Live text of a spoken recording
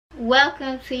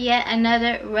Welcome to yet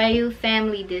another Royal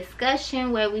Family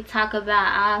Discussion where we talk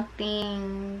about all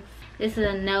things. This is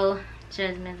a no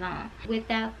judgment zone.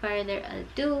 Without further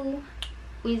ado,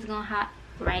 we're just gonna hop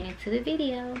right into the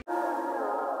video.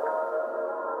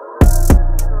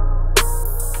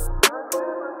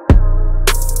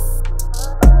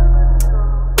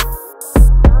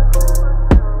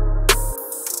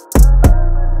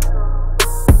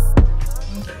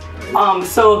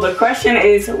 So the question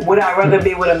is, would I rather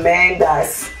be with a man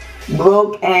that's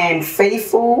broke and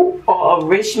faithful or a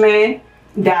rich man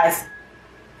that's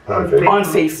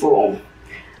unfaithful?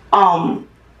 I'm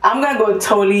gonna go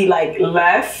totally like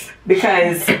left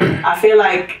because I feel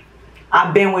like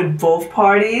I've been with both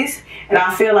parties, and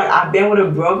I feel like I've been with a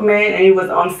broke man and he was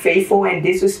unfaithful and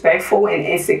disrespectful and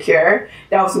insecure.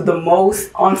 That was the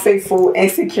most unfaithful,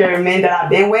 insecure man that I've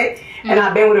been with. And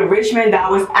I've been with a rich man that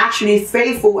was actually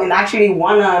faithful and actually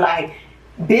wanna like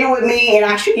be with me and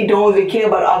actually don't even care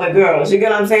about other girls. You get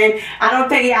what I'm saying? I don't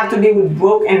think you have to be with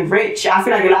broke and rich. I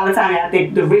feel like a lot of times I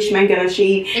think the rich man gonna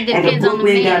cheat and the broke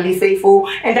man gonna be faithful,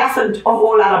 and that's a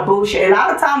whole lot of bullshit. A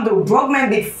lot of times the broke man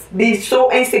be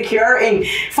so insecure and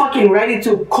fucking ready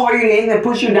to call your name and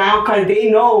push you down because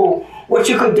they know what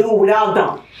you could do without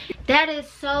them. That is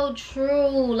so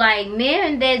true. Like,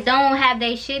 men that don't have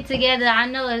their shit together, I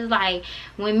know it's like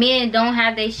when men don't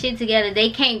have their shit together, they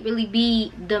can't really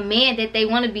be the man that they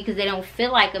want to be because they don't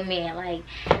feel like a man. Like,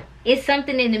 it's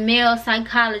something in the male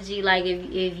psychology. Like,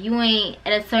 if you ain't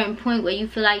at a certain point where you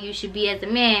feel like you should be as a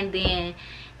man, then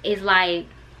it's like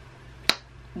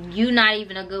you're not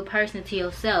even a good person to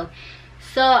yourself.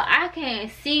 So I can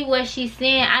see what she's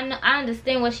saying. I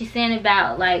understand what she's saying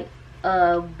about like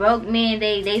broke men.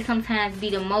 They sometimes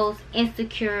be the most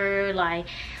insecure. Like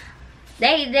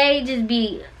they just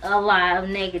be a lot of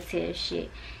negative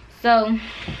shit. So and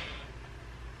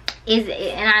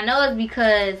I know it's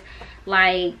because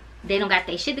like they don't got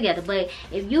their shit together. But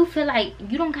if you feel like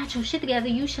you don't got your shit together,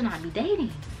 you should not be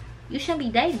dating. You shouldn't be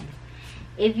dating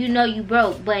if you know you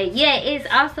broke. But yeah, it's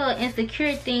also an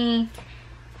insecure thing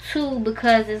too,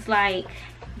 because it's like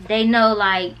they know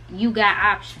like you got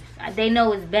options. They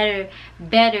know it's better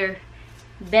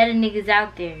niggas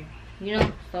out there, you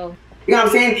know. So you know what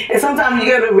I'm saying? And sometimes you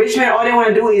get a rich man, all they want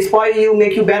to do is spoil you,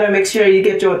 make you better, make sure you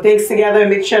get your things together,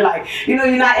 make sure like, you know,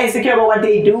 you're not insecure about what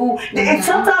they do. And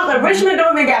sometimes a rich man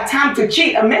don't even got time to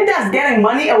cheat. A man that's getting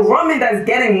money, a woman that's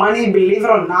getting money, believe it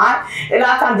or not, a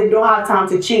lot of times they don't have time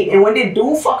to cheat. And when they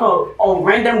do fuck a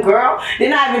random girl,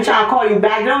 they're not even trying to call you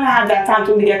back. They don't have that time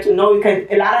to really get to know you because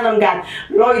a lot of them got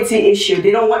loyalty issues. They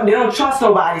don't trust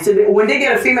nobody. So when they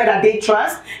get a female that they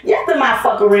trust, yeah, they might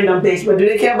fuck a random bitch, but do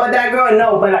they care about that girl?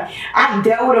 No. But like, I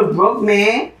dealt with a broke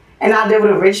man and I dealt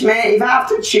with a rich man. If I have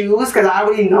to choose, because I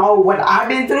already know what I've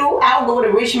been through, I'll go with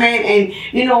a rich man, and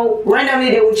you know,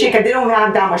 randomly they will cheat because they don't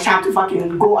have that much time to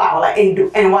fucking go out like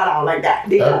and wild out like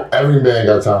that. Every man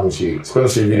got time to cheat,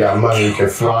 especially if you got money. You can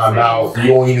fly them out.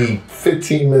 You only need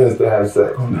 15 minutes to have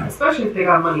sex. Especially if they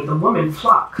got money, the women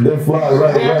flock. They fly,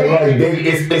 right.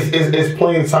 It's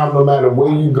plenty of time no matter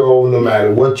where you go, no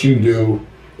matter what you do.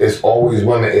 It's always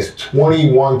women. It's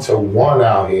 21 to 1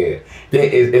 out here.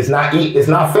 It's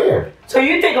not fair. So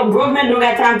you think a broke man don't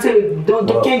got time to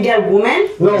can't get women?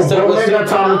 No, broke men got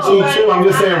time to cheat too. I'm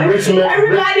just saying rich men.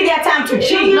 Everybody got time to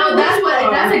cheat. No,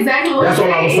 that's exactly what. That's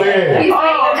what I was saying.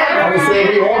 I was saying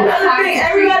we all got time.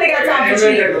 Everybody got time to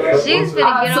cheat. she's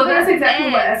finna get so that's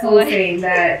exactly what Essa was saying,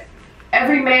 that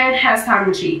every man has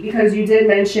time to cheat, because you did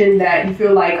mention that you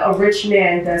feel like a rich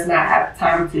man does not have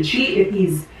time to cheat if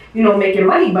he's, you know, making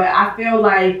money. But I feel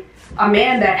like a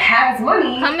man that has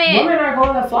money, women are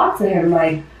going to flock to him.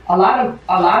 Like a lot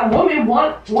of women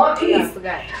want peace.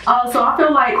 So I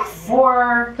feel like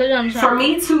for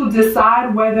me to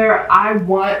decide whether I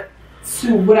would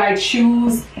I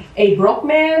choose a broke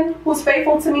man who's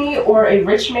faithful to me or a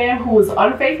rich man who is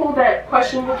unfaithful, that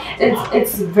question,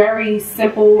 it's very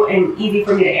simple and easy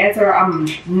for me to answer. I'm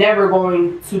never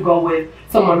going to go with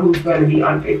someone who's going to be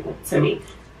unfaithful to me.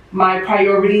 My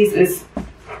priorities is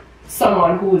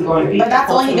someone who is going to be. But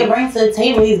that's all he can bring to the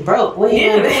table. He's broke. What he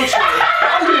gonna do? You stuck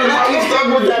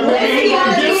with that man. He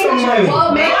gonna get some money.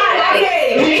 Well, man,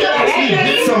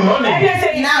 get some money. Let's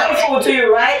say he's faithful to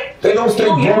you, right? They don't stay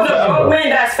broke You put a forever. broke man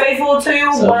that's faithful to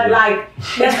you, but like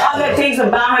there's other things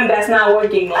about him that's not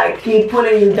working. Like he's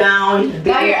putting you down.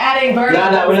 Now you're adding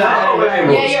variables. No, we're not adding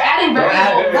variables. Yeah, you're adding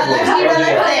variables.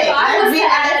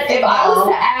 If I was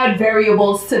to add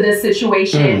variables to this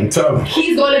situation,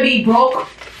 he's going to be broke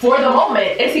for the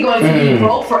moment. Is he going to be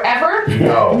broke forever?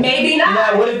 No. Maybe not.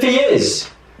 Now, what if he is?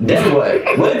 Then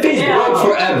what? What if he's broke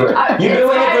forever? You've been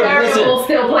with him for listen.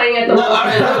 Still playing at the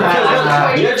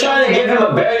You're trying to give him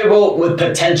a variable with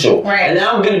potential. Right. And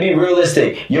now I'm going to be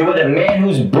realistic. You're with a man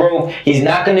who's broke. He's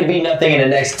not going to be nothing in the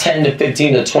next 10 to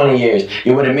 15 to 20 years.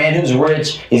 You're with a man who's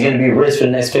rich. He's going to be rich for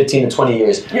the next 15 to 20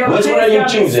 years. Which one are you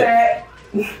choosing?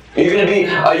 Are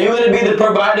you gonna be the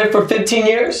provider for 15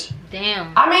 years?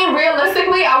 Damn. I mean,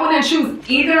 realistically, I wouldn't choose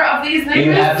either of these niggas.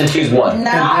 You have to choose one.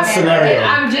 No,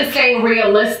 I'm just saying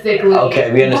realistically.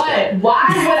 Okay, we understand. But why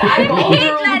would I go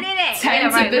through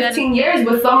 10 to 15 years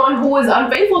with someone who is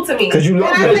unfaithful to me? Because you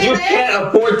love Because you can't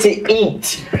afford to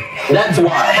eat. That's why.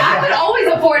 I could always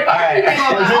afford everything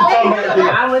on my own.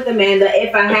 I'm with Amanda.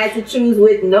 If I had to choose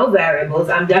with no variables,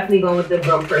 I'm definitely going with the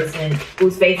broke person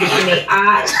who's faithful to me.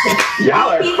 Y'all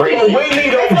are crazy. We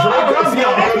need a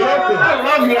I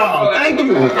love y'all. Thank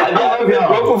you. I've never been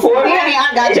broke before.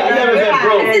 I got you. I've never been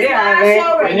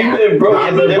broke. When you've been broke,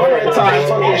 I've been broke at times.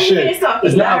 Talking shit.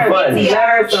 It's not fun.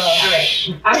 Alright.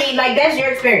 I mean, like, that's your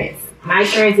experience. My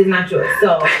experience is not yours.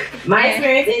 So, my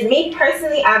experience is, me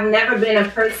personally, I've never been a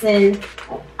person,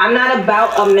 I'm not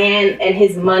about a man and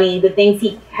his money, the things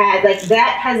he had. Like,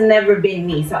 that has never been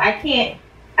me. So, I can't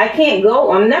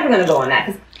go, I'm never going to go on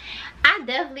that. I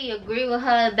definitely agree with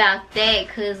her about that,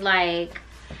 because, like,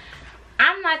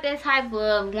 I'm not that type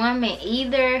of woman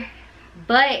either,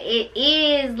 but it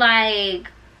is, like,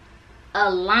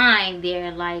 a line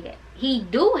there. Like, he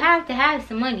do have to have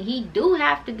some money. He do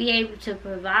have to be able to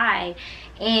provide.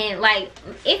 And, like,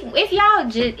 if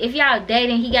y'all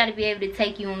dating, he got to be able to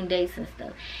take you on dates and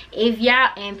stuff. If y'all,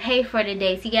 and pay for the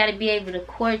dates, he got to be able to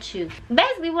court you.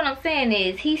 Basically, what I'm saying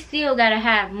is, he still got to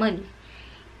have money.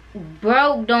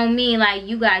 Broke don't mean like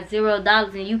you got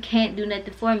 $0 and you can't do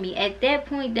nothing for me. At that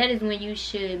point, that is when you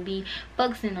should be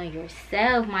focusing on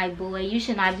yourself, my boy. You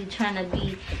should not be trying to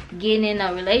be getting in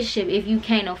a relationship if you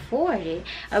can't afford it.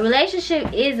 A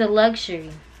relationship is a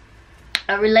luxury.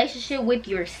 A relationship with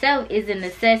yourself is a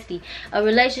necessity. A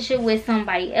relationship with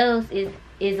somebody else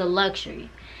is a luxury.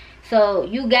 So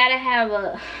you gotta have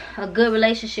a good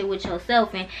relationship with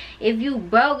yourself. And if you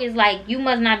broke, it's like you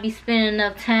must not be spending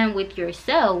enough time with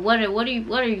yourself. What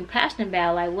are you passionate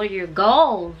about? Like, what are your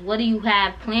goals? What do you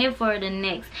have planned for the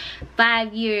next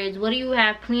 5 years? What do you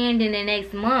have planned in the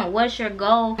next month? What's your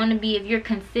goal going to be if you're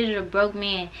considered a broke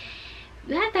man?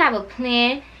 You have to have a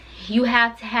plan. You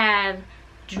have to have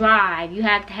drive. You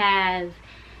have to have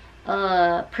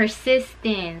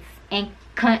persistence and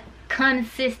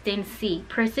consistency.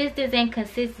 Persistence and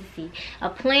consistency. A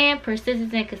plan,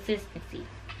 persistence, and consistency.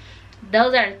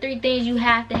 Those are the 3 things you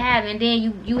have to have. And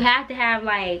then you have to have,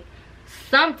 like,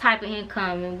 some type of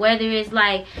income. And whether it's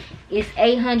like it's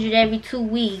 $800 every 2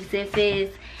 weeks, if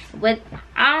it's, but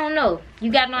I don't know, you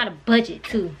gotta know how to budget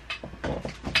too.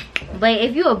 But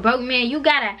if you're a broke man, you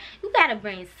gotta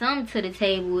bring something to the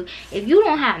table. If you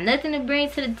don't have nothing to bring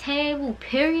to the table,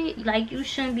 period, like, you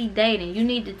shouldn't be dating. You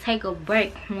need to take a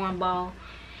break, hornball.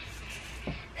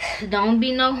 Don't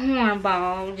be no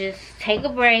hornball. Just take a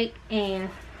break and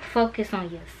focus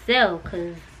on yourself.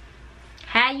 Cause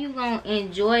how you gonna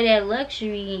enjoy that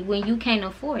luxury when you can't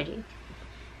afford it?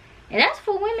 And that's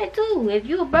for women too. If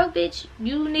you a broke bitch,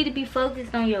 you need to be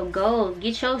focused on your goals.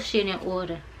 Get your shit in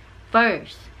order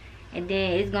first. And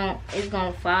then it's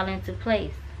gonna fall into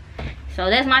place. So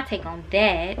that's my take on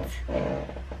that.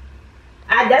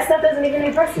 That stuff doesn't even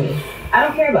impress me. I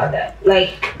don't care about that.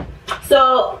 Like,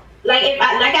 so, like,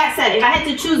 like I said, if I had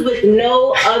to choose with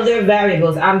no other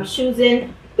variables, I'm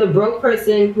choosing the broke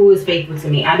person who is faithful to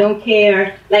me. I don't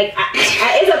care. Like,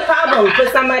 it's a problem for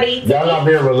somebody. Y'all not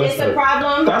being realistic. It's a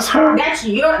problem. That's her. This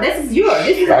is yours.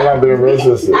 Y'all not being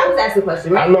realistic. I was asking a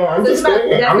question, right? I know. I'm just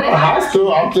saying. I'm not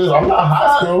hostile. I'm not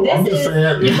hostile. I'm just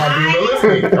saying you might be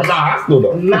realistic. I'm not hostile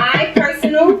though. My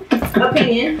personal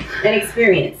opinion and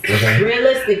experience,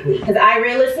 realistically, because I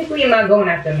realistically am not going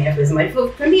after a man for his money. For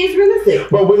me, it's realistic.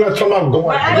 But we're not talking about going.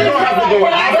 We don't have to go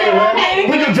after him.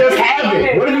 We can just have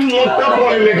it. What if you looked up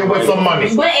on a nigga with some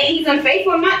money? But he's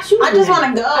unfaithful. I'm not choosing. I just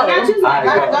want to go. I'm not choosing. I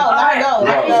gotta go.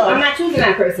 I'm not choosing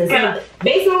that person. So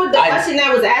based on what the question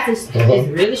that was asked, it's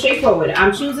really straightforward.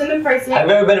 I'm choosing the person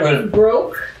who's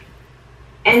broke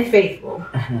and faithful.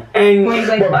 And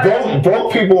but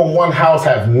broke people in one house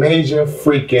have major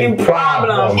freaking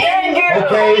problems. Okay,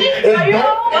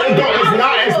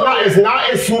 it's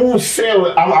not as smooth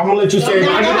sailing. I'm gonna let you say it.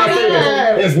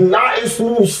 It's not as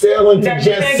smooth sailing to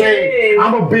just say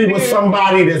I'm gonna be with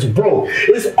somebody that's broke.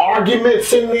 There's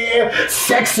arguments in there.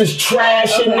 Sex is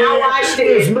trash in there. I watched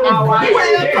it.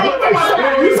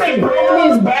 You say broke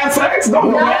means bad sex?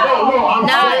 No. I'm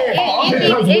saying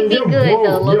because it be good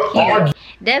though, low key.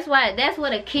 That's that's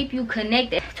what'll keep you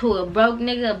connected to a broke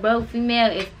nigga, a broke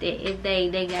female. If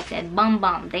they got that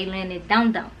bum, they letting it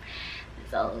down.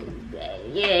 So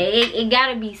yeah, it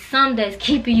gotta be some that's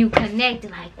keeping you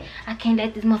connected. Like, I can't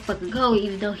let this motherfucker go,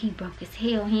 even though he broke as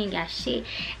hell, he ain't got shit.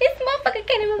 This motherfucker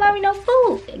can't even buy me no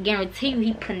food. I guarantee you,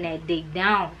 he putting that dick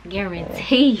down.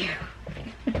 Guarantee you.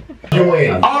 You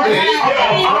win. Okay.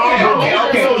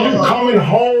 So you coming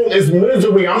home is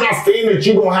misery. I'm not saying that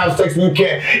you gonna have sex when you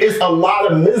can't. It's a lot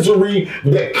of misery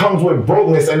that comes with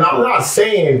brokenness, and I'm not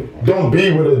saying don't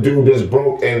be with a dude that's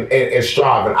broke and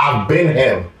striving. I've been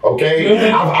him.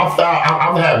 Okay,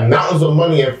 I've had mountains of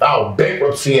money and filed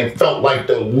bankruptcy and felt like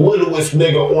the littlest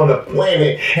nigga on the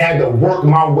planet. Had to work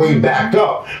my way back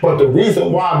up. But the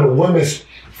reason why the women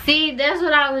see, that's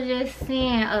what I was just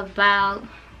saying about.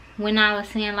 When I was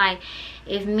saying, like,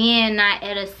 if men not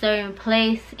at a certain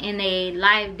place in their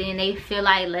life, then they feel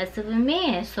like less of a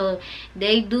man. So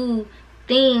they do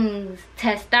things,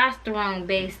 testosterone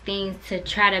based things, to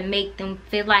try to make them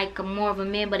feel like more of a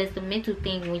man. But it's a mental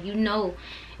thing. When you know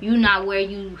you're not where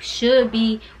you should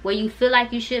be, where you feel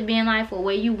like you should be in life, or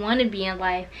where you want to be in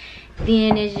life,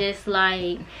 then it's just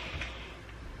like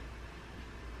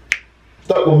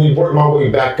stuck with me, work my way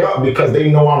back up, because they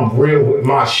know I'm real with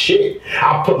my shit.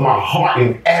 I put my heart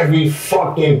in every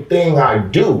fucking thing I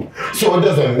do. So it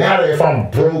doesn't matter if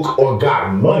I'm broke or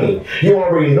got money. You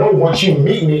already know once you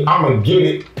meet me, I'm gonna get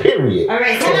it, period. All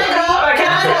right, can I go?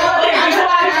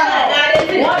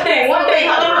 One thing, hold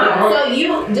on. So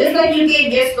you, just like you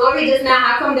gave your story just now,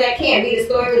 how come that can't be the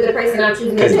story with the person I'm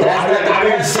choosing to do? I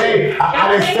didn't say.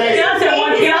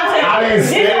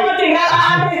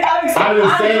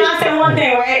 One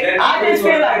thing, right? I just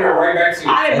feel like,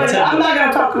 but I'm not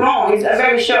gonna talk long. It's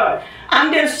very short.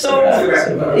 I'm just so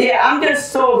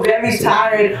very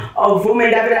tired of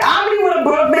women that be like, I'll be with a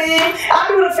broke man, I'll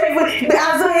be with a faithful,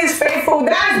 as long as he's faithful.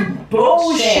 That's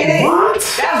bullshit. What?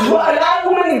 That's what a lot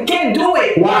of women can't do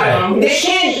it. Why? They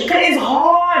can't, because it's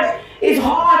hard. It's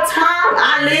hard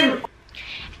time.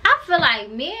 I feel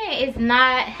like men is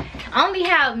not only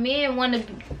how men want to.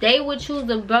 They would choose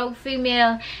a broke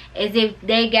female as if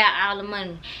they got all the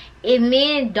money. If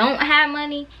men don't have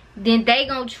money, then they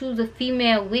gonna choose a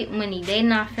female with money. They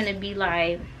not finna be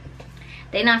like,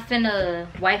 they not finna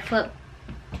wife up.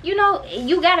 You know,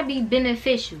 you gotta be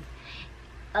beneficial.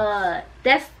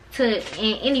 That's to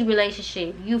in any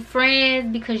relationship. You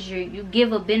friends because you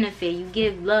give a benefit, you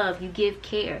give love, you give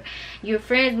care. You're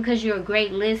friends because you're a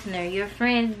great listener. You're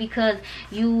friends because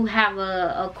you have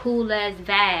a cool ass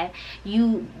vibe.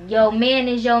 Your man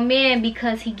is your man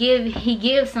because he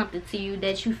gives something to you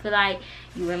that you feel like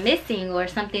you were missing, or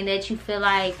something that you feel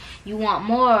like you want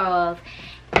more of.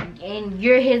 And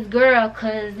you're his girl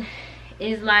because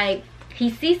it's like he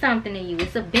sees something in you.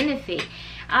 It's a benefit.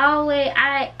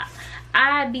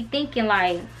 I be thinking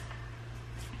like,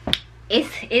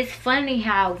 it's funny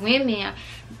how women,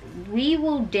 we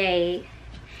will date.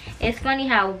 It's funny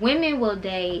how women will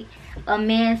date a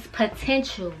man's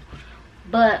potential,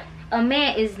 but a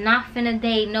man is not finna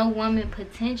date no woman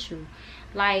potential.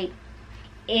 Like,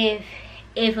 if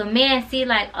a man see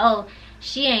like, oh,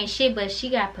 she ain't shit but she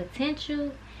got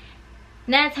potential,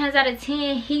 9 times out of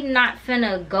 10 he not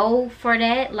finna go for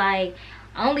that. Like,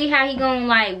 only how he gonna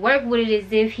like work with it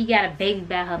is if he got a baby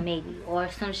by her, maybe, or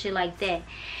some shit like that.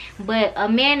 But a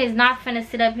man is not finna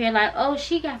sit up here like, oh,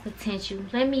 she got potential,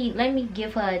 let me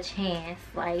give her a chance,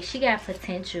 like she got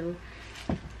potential.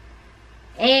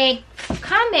 And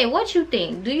comment what you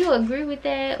think. Do you agree with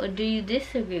that or do you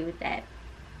disagree with that?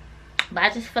 But I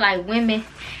just feel like women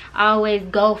always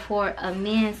go for a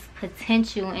man's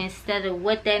potential instead of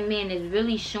what that man is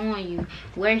really showing you,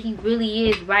 where he really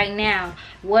is right now.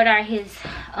 What are his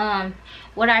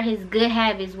good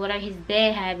habits? What are his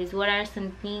bad habits? What are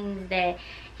some things that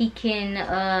he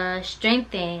can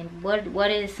strengthen?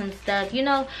 What is some stuff, you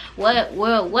know,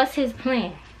 what's his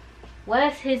plan?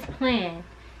 What's his plan?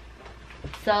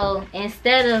 So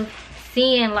instead of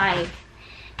seeing like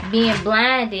being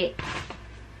blinded,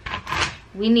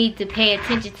 we need to pay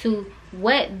attention to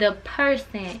what the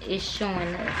person is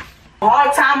showing us.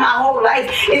 Hard time my whole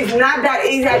life. It's not that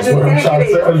easy. I just think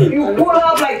it. You pull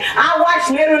up like, I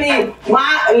watched literally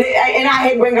and I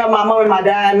hate bring up my mom and my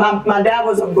dad. My dad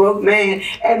was a broke man,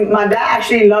 and my dad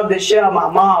actually loved the shit out of my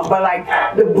mom. But like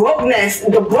the brokenness,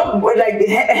 like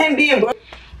him being broke.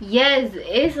 Yes,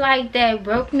 it's like that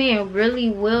broke man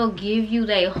really will give you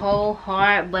their whole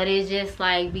heart, but it's just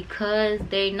like, because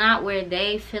they're not where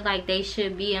they feel like they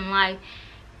should be in life,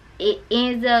 he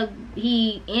end up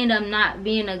not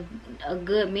being a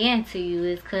good man to you.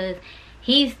 Is because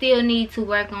he still needs to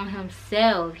work on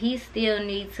himself. He still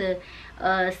needs to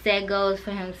set goals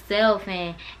for himself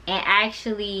and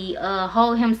actually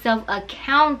hold himself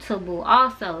accountable.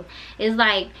 Also, it's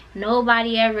like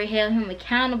nobody ever held him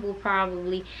accountable,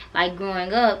 probably, like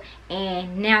growing up,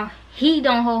 and now he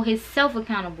don't hold himself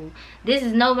accountable. This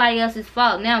is nobody else's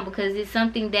fault now, because it's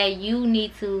something that you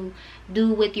need to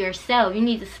do with yourself. You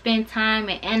need to spend time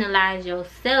and analyze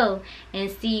yourself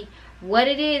and see what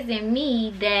it is in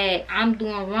me that I'm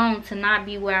doing wrong to not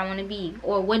be where I want to be,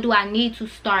 or what do I need to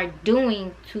start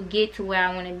doing to get to where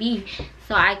I want to be,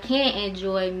 so I can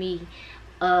enjoy me,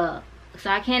 so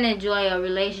I can enjoy a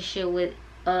relationship with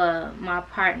my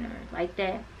partner like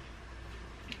that.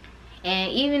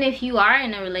 And even if you are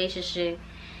in a relationship,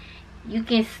 you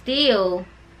can still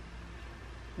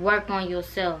work on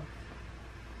yourself.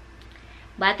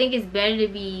 But I think it's better to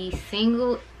be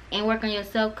single and work on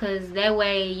yourself, because that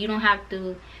way you don't have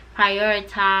to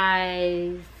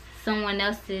prioritize someone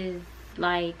else's,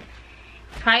 like,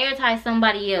 prioritize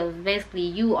somebody else. Basically,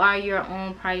 you are your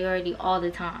own priority all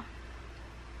the time.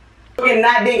 And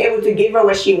not being able to give her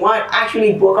what she wants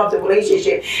actually broke up the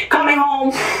relationship. Coming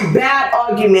home, bad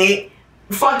argument,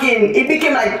 fucking, it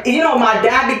became like, you know, my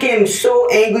dad became so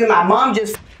angry, my mom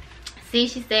just... See,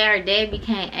 she said her dad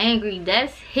became angry.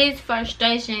 That's his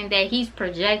frustration that he's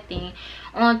projecting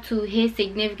onto his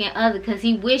significant other, because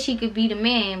he wish he could be the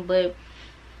man, but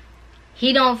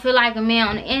he don't feel like a man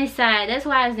on the inside. That's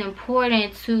why it's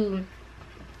important to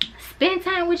spend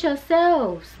time with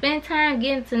yourself, spend time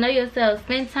getting to know yourself,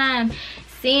 spend time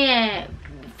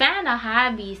find a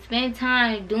hobby, spend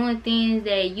time doing things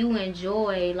that you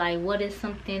enjoy. Like, what is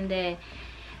something that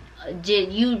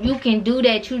you can do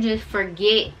that you just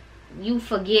forget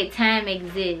time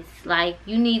exists. Like,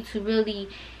 you need to really...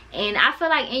 And I feel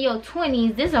like in your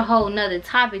 20s, this is a whole nother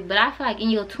topic, but I feel like in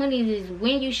your 20s is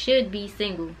when you should be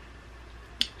single.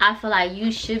 I feel like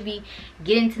you should be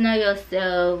getting to know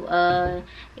yourself,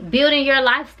 building your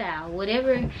lifestyle,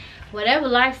 whatever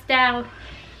lifestyle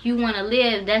you want to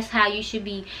live. That's how you should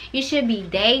be. You should be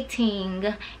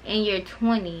dating in your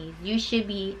 20s. You should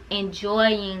be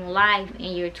enjoying life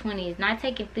in your 20s, not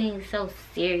taking things so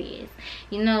serious.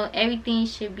 You know, everything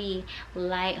should be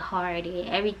lighthearted.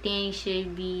 Everything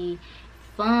should be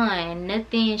fun.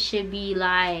 Nothing should be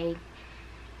like,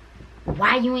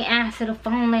 why you ain't answer the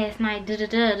phone last night?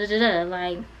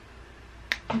 Like,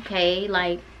 okay,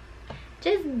 like,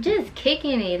 just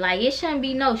kicking it. Like, it shouldn't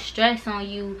be no stress on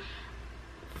you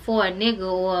for a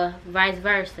nigga, or vice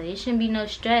versa. It shouldn't be no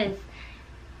stress.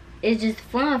 It's just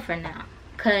fun for now,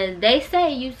 because they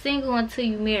say you single until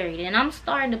you married, and I'm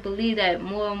starting to believe that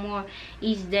more and more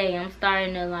each day. I'm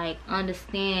starting to, like,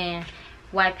 understand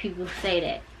why people say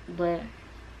that. But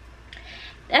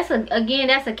that's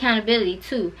accountability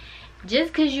too.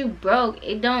 Just because you broke,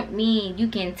 it don't mean you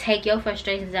can take your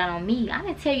frustrations out on me. I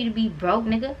didn't tell you to be broke,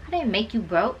 nigga. I didn't make you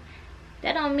broke.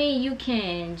 That don't mean you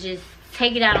can just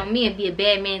take it out on me and be a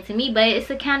bad man to me. But it's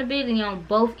accountability on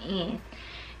both ends.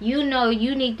 You know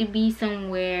you need to be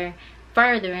somewhere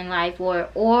further in life,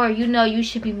 or you know you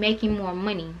should be making more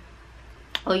money,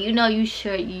 or you know you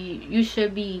should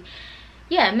be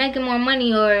making more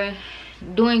money, or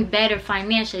doing better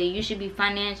financially. You should be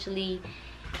financially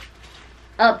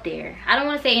up there. I don't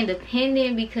want to say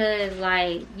independent, because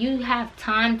like, you have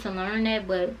time to learn that,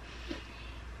 but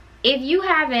if you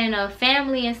having a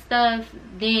family and stuff,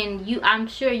 then I'm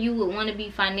sure you would want to be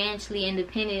financially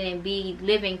independent and be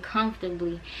living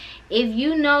comfortably. If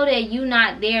you know that you're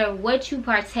not there, what you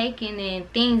partaking in,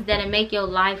 things that make your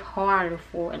life harder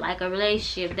for, like a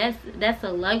relationship, that's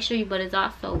a luxury, but it's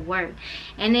also work.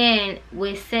 And then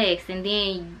with sex, and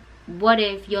then what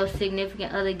if your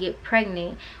significant other get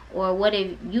pregnant, or what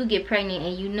if you get pregnant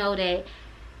and you know that,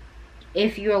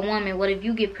 if you're a woman, what if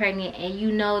you get pregnant and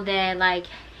you know that, like,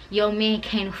 your man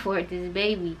can't afford this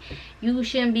baby? You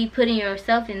shouldn't be putting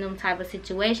yourself in them type of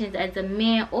situations as a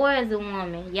man or as a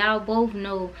woman. Y'all both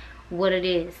know what it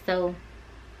is. So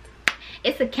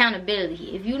it's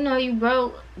accountability. If you know you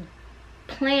broke,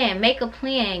 make a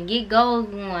plan, get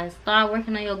goals on, start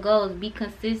working on your goals, be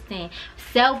consistent,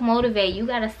 self-motivate. You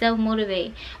gotta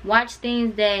self-motivate.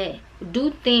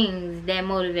 Do things that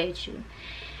motivate you.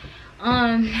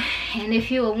 And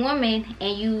if you're a woman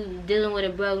and you dealing with a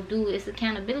broke dude, it's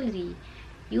accountability.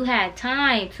 You had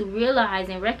time to realize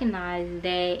and recognize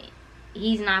that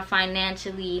he's not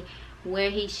financially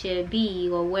where he should be,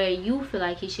 or where you feel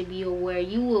like he should be, or where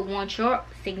you would want your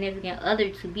significant other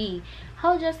to be.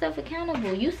 Hold yourself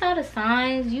accountable. You saw the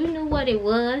signs. You knew what it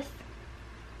was.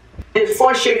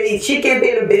 Unfortunately, she can't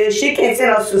pay the bills. She can't send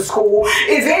us to school.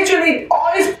 Eventually,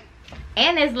 all this...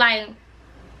 And it's like,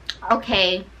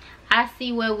 okay, I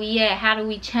see where we at. How do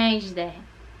we change that?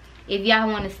 If y'all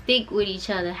want to stick with each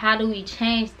other, how do we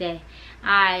change that?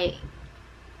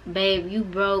 Babe, you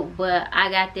broke, but I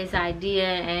got this idea,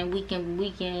 and we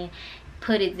can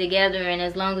put it together. And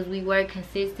as long as we work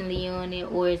consistently on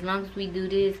it, or as long as we do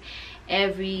this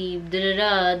every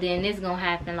then it's gonna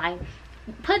happen. Like,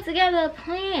 put together a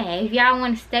plan. If y'all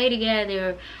want to stay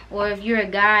together, or if you're a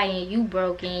guy and you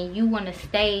broke and you want to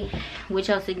stay with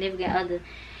your significant other,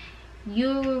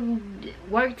 you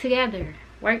work together.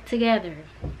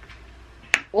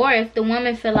 Or if the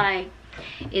woman feel like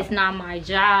it's not my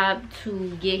job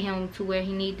to get him to where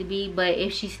he need to be, but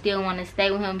if she still want to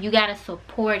stay with him, you gotta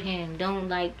support him. Don't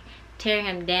like tear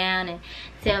him down and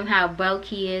tell him how broke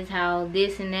he is, how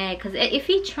this and that. Because if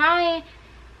he trying,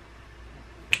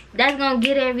 that's gonna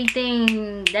get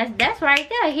everything. That's right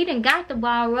there. He done got the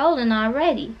ball rolling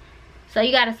already. So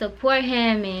you gotta support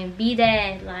him and be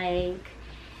that, like,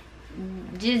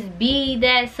 just be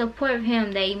that support for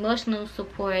him, that emotional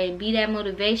support, be that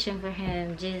motivation for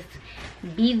him, just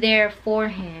be there for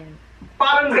him.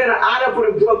 Bottom's gonna add up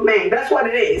with a broke man. That's what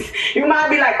it is. You might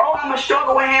be like, oh, I'm gonna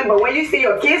struggle with him, but when you see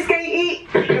your kids can't eat,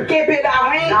 you can't pay that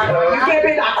rent, you can't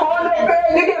pay that car note,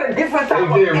 you get a different type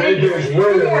of thing. Alright,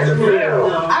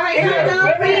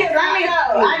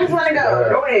 I just wanna go.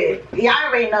 Go ahead. Y'all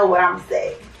already know what I'm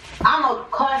saying. Of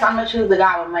course I'm gonna choose the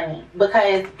guy with money,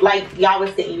 because like y'all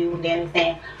was saying, you then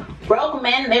saying, broke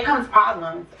men, there comes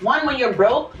problems. One, when you're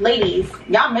broke, ladies,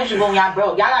 y'all miserable when y'all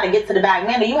broke. Y'all gotta get to the bag.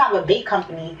 Man, you have a big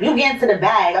company, you get into the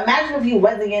bag. Imagine if you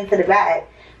wasn't getting to the bag.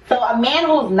 So a man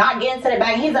who's not getting to the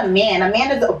bag, he's a man. A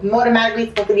man is automatically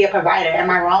supposed to be a provider. Am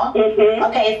I wrong?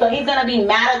 Okay, so he's gonna be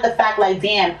mad at the fact, like,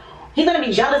 damn, he's gonna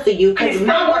be jealous of you because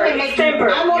my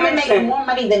woman makes more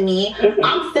money than me.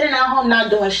 I'm sitting at home not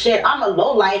doing shit. I'm a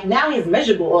low life. Now he's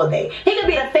miserable all day. He could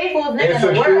be the faithfulest nigga in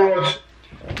the world.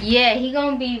 Yeah, he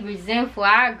gonna be resentful.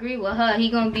 I agree with her. He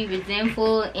gonna be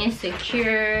resentful,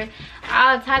 insecure,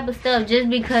 all type of stuff, just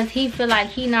because he feel like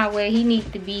he not where he needs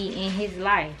to be in his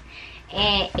life.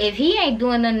 And if he ain't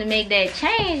doing nothing to make that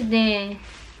change, then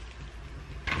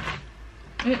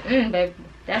baby,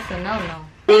 that's a no-no.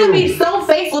 He can be so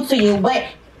faithful to you, but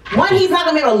one, he's not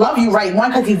gonna be able to love you right.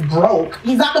 One, because he's broke.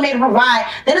 He's not gonna be able to provide.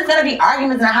 Then it's gonna be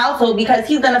arguments in the household because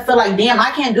he's gonna feel like, damn,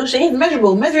 I can't do shit. He's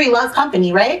miserable. Misery loves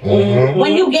company, right?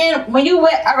 When you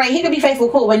with, all right, he could be faithful,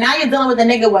 cool. But now you're dealing with a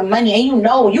nigga with money, and you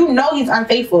know he's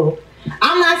unfaithful.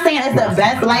 I'm not saying it's the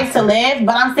best life to live,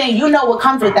 but I'm saying you know what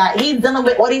comes with that. He's dealing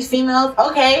with all these females.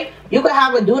 Okay, you could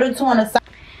have a dude or two on the side.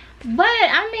 But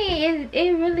I mean,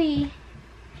 it really.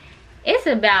 It's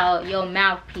about your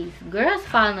mouthpiece. Girls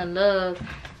fall in love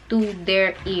through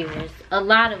their ears. A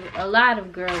lot of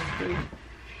girls do.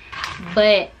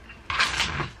 But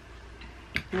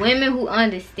women who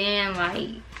understand, like,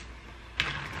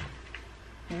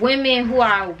 women who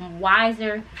are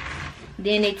wiser,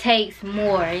 then it takes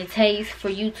more. It takes for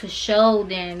you to show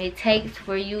them. It takes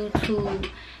for you to,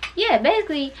 yeah,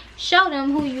 basically show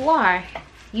them who you are.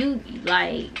 You,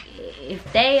 like, if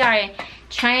they are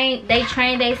they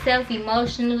train themselves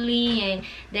emotionally and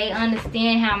they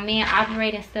understand how men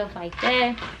operate and stuff like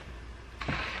that,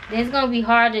 then it's gonna be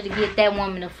harder to get that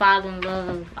woman to fall in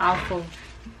love off of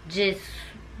just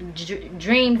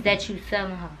dreams that you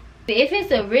selling her. If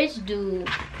it's a rich dude,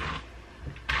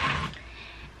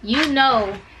 you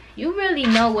really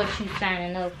know what you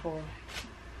signing up for,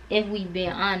 if we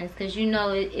being honest, because you know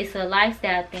it's a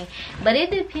lifestyle thing. But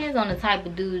it depends on the type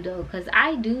of dude though, because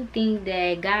I do think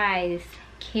that guys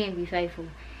can be faithful.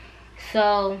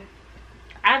 So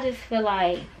I just feel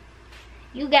like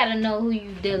you gotta know who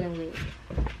you dealing with.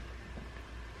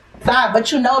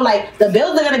 But you know, like, the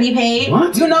bills are gonna be paid.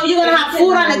 What? You know you're gonna have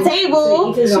food on the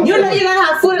table. You know you're gonna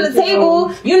have food on the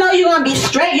table. You know you're gonna be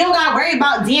straight. You don't gotta worry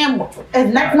about, damn, if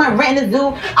next month rent is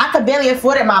due, I could barely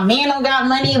afford it. My man don't got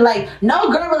money. Like,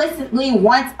 no girl realistically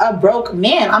wants a broke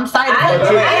man. I'm sorry to tell you.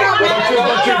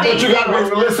 But you gotta be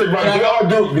realistic, but they all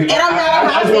do.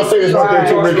 I just wanna say this right there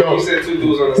too, Rico. You said 2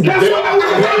 dudes on the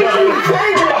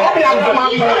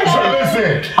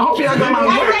I hope y'all got my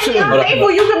work.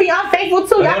 Unfaithful, you could be unfaithful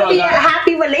too. Y'all could be in a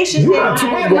happy relationship. You got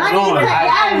too much going on.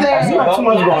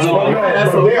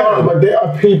 But there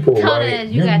are people, right?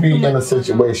 You be in a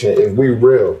situation, if we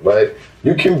real, right?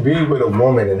 You can be with a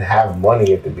woman and have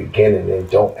money at the beginning and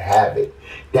don't have it.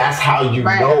 That's how you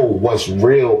know what's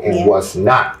real and what's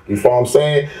not. You feel what I'm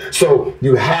saying? So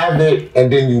you have it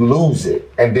and then you lose it.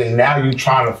 And then now you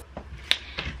trying to...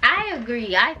 I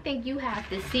agree. I think you have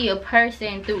to see a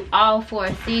person through all 4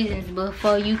 seasons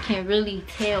before you can really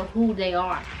tell who they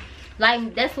are.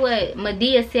 Like, that's what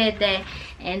Medea said that,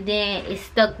 and then it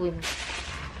stuck with me.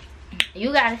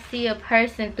 you gotta see a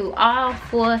person through all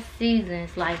 4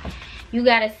 seasons. Like, you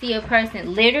gotta see a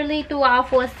person literally through all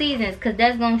 4 seasons, because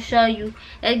that's gonna show you,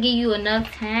 that'll give you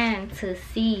enough time to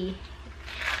see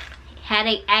how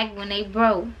they act when they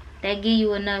broke. That give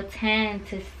you enough time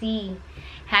to see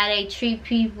how they treat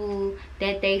people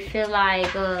that they feel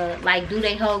like do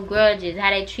they hold grudges,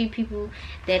 how they treat people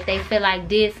that they feel like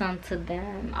did something to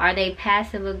them. Are they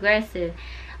passive aggressive?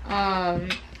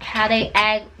 How they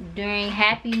act during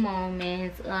happy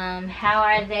moments. How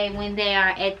are they when they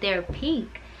are at their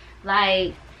peak?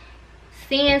 Like,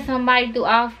 seeing somebody through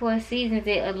all 4 seasons,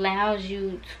 it allows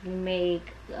you to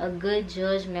make a good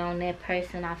judgment on that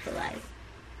person, I feel like.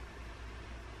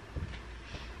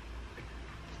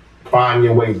 Find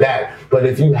your way back. But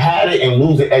if you had it and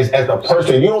lose it as a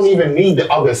person, you don't even need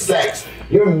the other sex.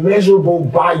 You're miserable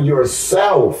by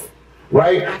yourself.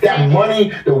 Right? That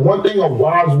money, the one thing a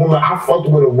wise woman, I fucked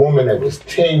with a woman that was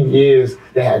 10 years,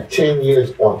 that had 10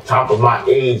 years on top of my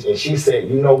age, and she said,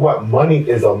 you know what? Money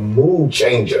is a mood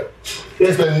changer.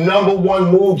 It's the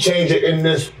 #1 mood changer in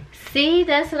this. See,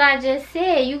 that's what I just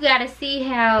said. You gotta see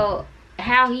how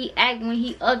he act when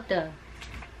he up there.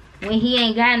 When he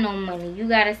ain't got no money. You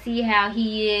gotta see how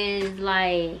he is,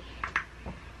 like,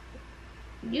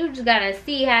 you just gotta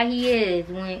see how he is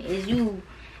when is you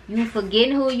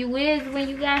forgetting who you is when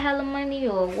you got hella money,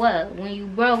 or what? When you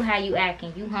broke, how you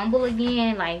acting? You humble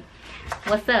again? Like,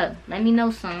 what's up? Let me know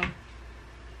something.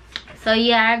 So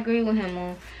yeah, I agree with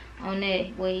him on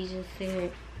that, what he just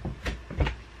said.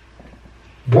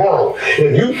 Bro,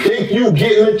 if you think you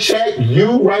getting a check,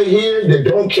 you right here that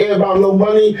don't care about no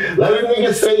money, let a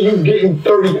nigga say you getting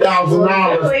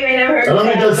 $30,000. And let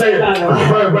me just say it.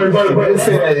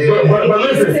 But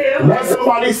listen, let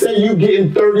somebody say you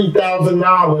getting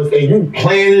 $30,000 and you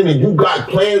planning and you got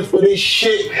plans for this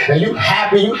shit and you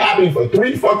happy for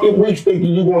 3 fucking weeks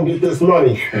thinking you gonna get this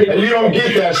money and you don't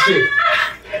get that shit.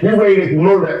 You ready to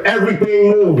murder everything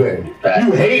moving.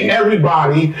 You hate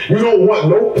everybody. You don't want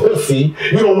no pussy.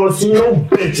 You don't want to see no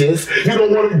bitches. You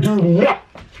don't want to do nothing.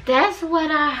 That's what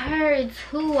I heard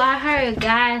too. I heard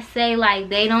guys say like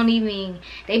they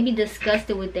be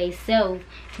disgusted with themselves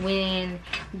when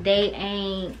they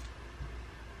ain't,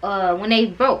 when they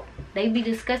broke. They be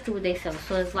disgusted with themselves.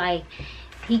 So it's like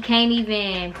he can't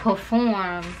even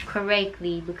perform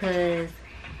correctly because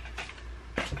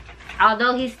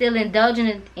although he's still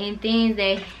indulging in things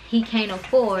that he can't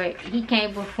afford, he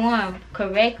can't perform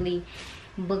correctly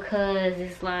because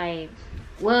it's like,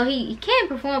 well, he can't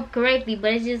perform correctly,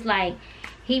 but it's just like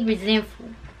he resentful.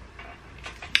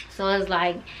 So it's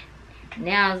like,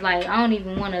 now it's like, I don't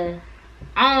even want to,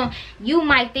 you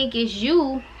might think it's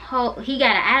you, he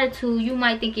got an attitude, you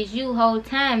might think it's you whole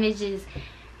time. It's just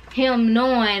him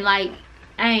knowing like,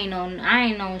 I ain't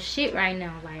on shit right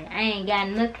now. Like, I ain't got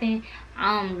nothing.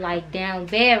 I'm like down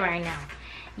bad right now.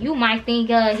 You might think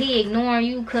he ignoring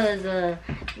you because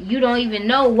you don't even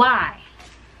know why.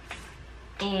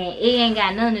 And it ain't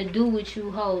got nothing to do with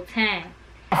you whole time.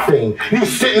 You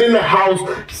sitting in the house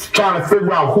trying to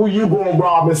figure out who you gonna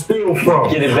rob and steal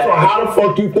from. Get it back. So how the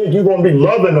fuck you think you gonna be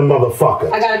loving a motherfucker?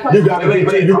 I got a question. You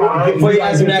gotta before you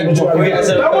answer that,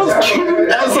 that was cute.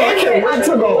 That's I can't wait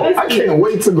to go. I can't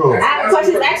wait to go. I have a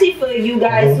question. It's actually for you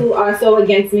guys who are so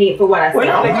against me for what I said.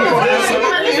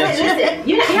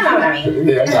 You know what I mean?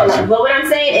 Yeah, I got you. But what I'm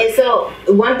saying is, so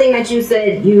one thing that you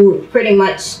said, you pretty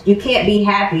much, you can't be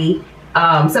happy.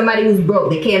 Somebody who's broke,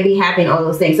 they can't be happy and all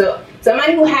those things. So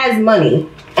somebody who has money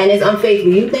and is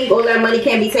unfaithful, you think all that money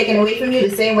can't be taken away from you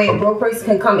the same way a broke person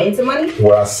can come into money?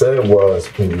 What I said was,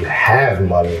 when you have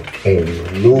money and you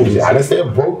lose it. I didn't say a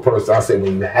broke person. I said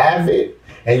when you have it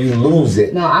and you lose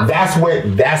it. No, that's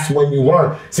when you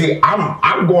learn. See,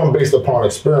 I'm going based upon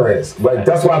experience. Right?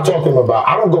 That's what I'm talking about.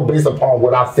 I don't go based upon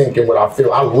what I think and what I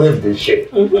feel. I live this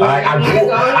shit. Mm-hmm.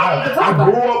 I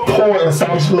grew up poor in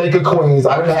South Jamaica, Queens.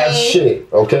 I didn't have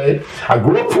shit. Okay, I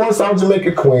grew up poor in South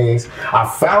Jamaica, Queens. I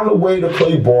found a way to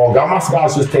play ball. Got my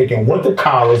scholarships taken. Went to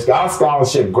college. Got a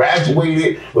scholarship.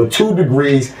 Graduated with 2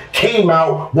 degrees. Came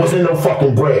out. Wasn't no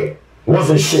fucking bread.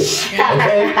 Wasn't shit.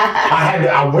 Okay?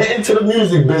 I went into the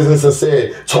music business and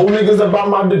said, told niggas about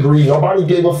my degree. Nobody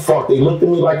gave a fuck. They looked at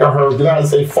me like I heard. Then I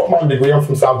say, fuck my degree. I'm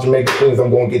from South Jamaica, Queens.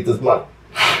 I'm gonna get this money.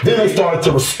 Then they started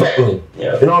to respect me.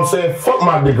 Yeah. You know what I'm saying? Fuck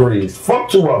my degrees. Fuck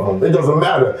 2 of them. It doesn't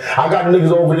matter. I got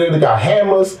niggas over there that got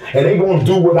hammers, and they gonna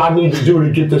do what I need to do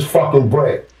to get this fucking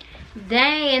bread.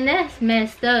 Dang, and that's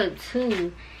messed up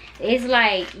too. It's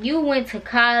like you went to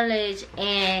college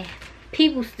and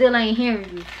people still ain't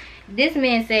hearing you. This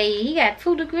man say he got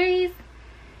 2 degrees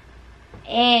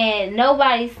and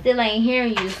nobody still ain't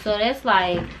hearing you. So that's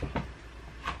like,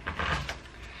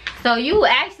 So you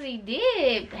actually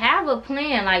did have a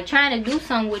plan, like trying to do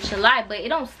something with your life, but it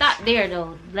don't stop there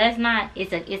though. Let's not.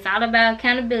 It's all about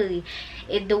accountability.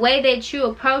 If the way that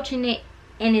you're approaching it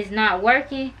and it's not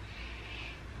working,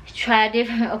 try a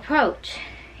different approach.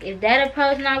 If that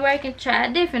approach not working, try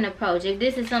a different approach. If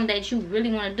this is something that you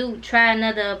really want to do, try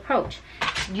another approach.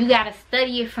 You gotta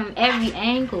study it from every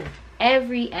angle.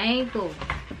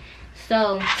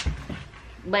 So,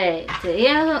 but to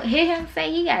hear him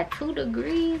say he got 2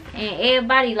 degrees and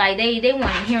everybody like they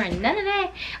weren't hearing none of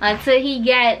that until he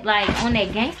got like on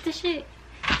that gangster shit.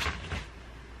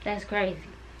 That's crazy.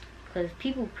 Cause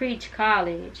people preach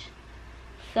college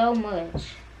so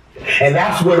much. And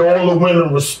that's what all the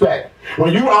women respect.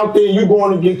 When you out there, you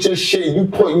going to get your shit, you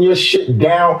putting your shit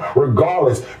down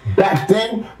regardless. Back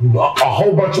then, a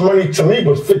whole bunch of money to me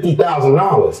was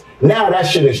 $50,000. Now that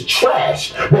shit is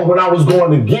trash. But when I was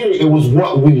going to get it, it was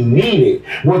what we needed.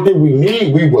 What did we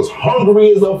need? We was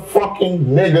hungry as a fucking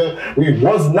nigga. We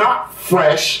was not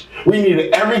fresh. We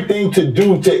needed everything to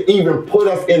do to even put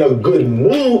us in a good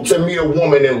mood to meet a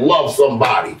woman and love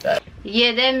somebody.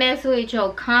 Yeah, that mess with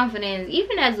your confidence,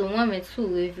 even as a woman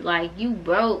too. If like you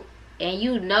broke and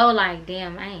you know like,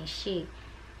 damn, I ain't shit,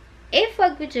 it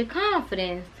fuck with your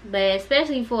confidence. But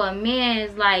especially for a man,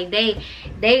 it's like they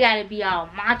gotta be all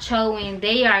macho, and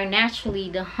they are naturally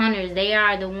the hunters. They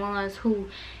are the ones who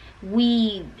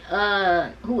they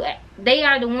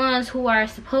are the ones who are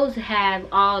supposed to have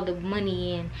all the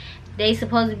money, and they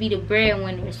supposed to be the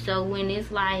breadwinners. So when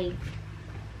it's like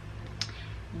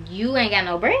you ain't got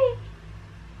no bread,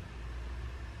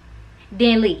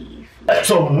 then leave.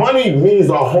 So money means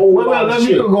a whole lot of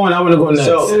shit. Let me go on. I want to go next.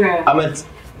 So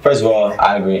first of all,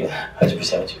 I agree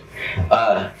 100% with you.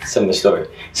 Similar story.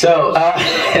 So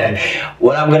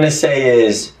what I'm gonna say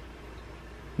is,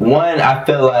 one, I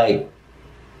feel like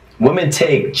women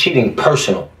take cheating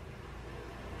personal,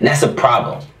 and that's a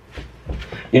problem.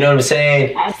 You know what I'm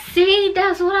saying? See,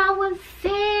 that's what I was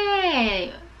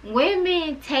saying.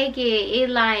 Women take it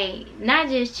like not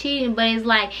just cheating, but it's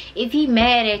like if he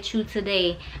mad at you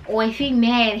today, or if he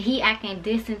mad he acting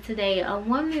distant today, a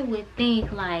woman would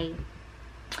think like,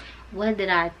 what did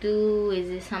I do? Is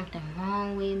there something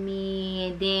wrong with me?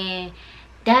 And then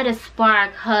that'll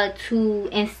spark her to,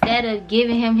 instead of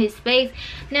giving him his space.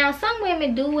 Now some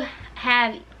women do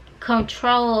have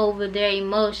control over their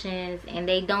emotions, and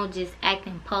they don't just act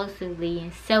impulsively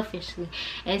and selfishly.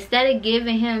 Instead of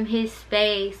giving him his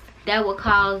space, that would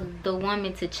cause the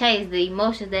woman to chase the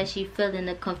emotions that she feeling,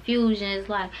 the confusion. It's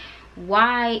like,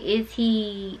 why is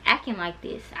he acting like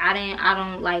this?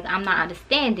 I'm not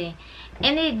understanding.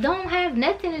 And it don't have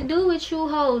nothing to do with you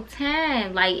whole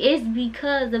time. Like, it's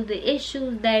because of the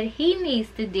issues that he needs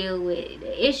to deal with,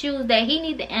 the issues that he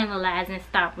needs to analyze and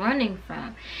stop running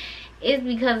from. It's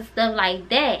because of stuff like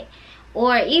that.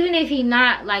 Or even if he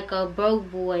not like a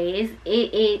broke boy,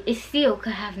 it still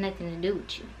could have nothing to do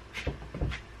with you.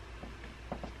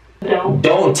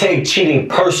 Don't take cheating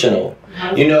personal.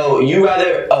 You know, you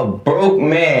rather a broke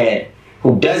man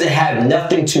who doesn't have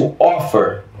nothing to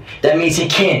offer. That means he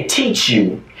can't teach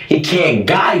you, he can't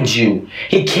guide you,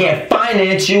 he can't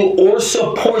finance you or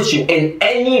support you in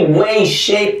any way,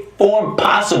 shape, form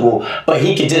possible, but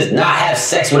he can just not have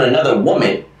sex with another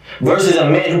woman. Versus a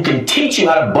man who can teach you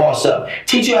how to boss up,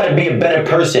 teach you how to be a better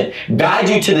person, guide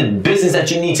you to the business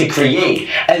that you need to create,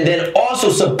 and then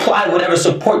also supply whatever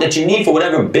support that you need for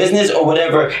whatever business or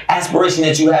whatever aspiration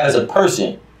that you have as a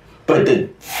person. But the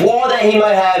flaw that he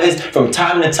might have is, from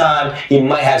time to time, he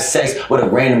might have sex with a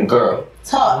random girl.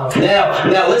 Talk.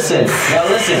 Now listen,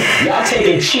 y'all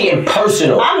taking cheating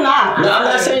personal. I'm not. No, I'm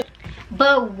not saying.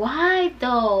 But why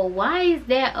though? Why is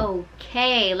that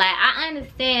okay? Like, I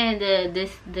understand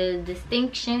the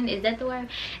distinction, is that the word,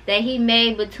 that he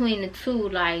made between the two.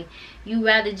 Like, you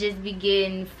rather just be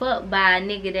getting fucked by a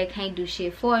nigga that can't do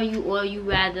shit for you, or you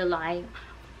rather like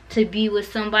to be with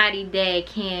somebody that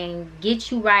can get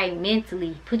you right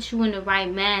mentally, put you in the right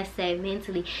mindset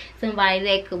mentally, somebody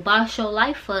that could boss your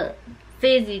life up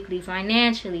physically,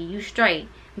 financially, you straight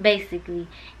basically.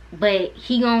 But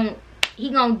he gon'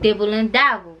 dibble and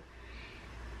dabble.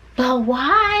 But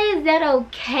why is that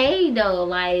okay though?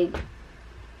 Like,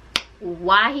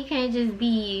 why he can't just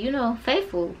be, you know,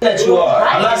 faithful? That you are.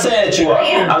 I'm not saying that you are.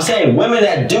 I'm saying women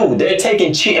that do, they're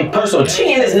taking cheating personal.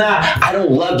 Cheating is not, I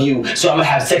don't love you, so I'm gonna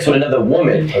have sex with another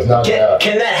woman. Can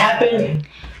that happen?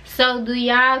 So do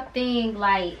y'all think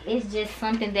like it's just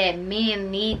something that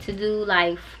men need to do,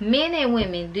 like men and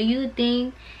women? Do you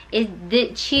think is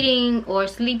cheating or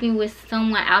sleeping with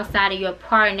someone outside of your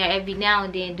partner every now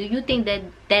and then, do you think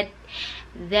that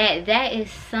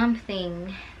is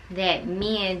something that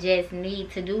men just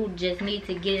need to do, just need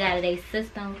to get it out of their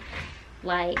system,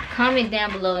 like, comment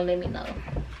down below and let me know.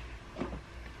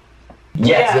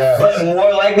 Yes, but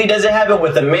more likely does it happen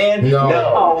with a man?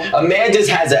 No. A man just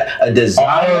has a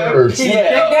desire.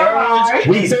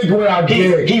 We think we're out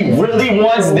there. He really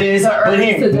wants this, but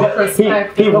he really.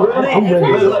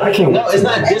 No, it's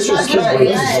not disrespect.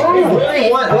 He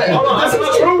really wants. Wait, hold on. That's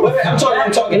not true. Wait,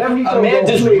 I'm talking. A man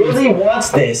just really wants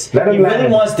this. He really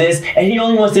wants this, and he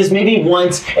only wants this maybe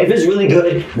once. If it's really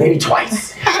good, maybe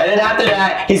twice. And then after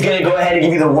that, he's gonna go ahead and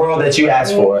give you the world that you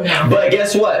asked for. But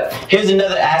guess what? Here's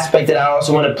another aspect that I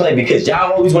also want to play, because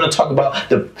y'all always want to talk about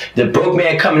the broke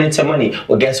man coming into money.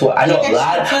 Well, guess what? I know a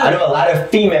lot of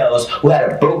females who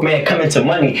had a broke man come into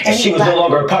money, and she was no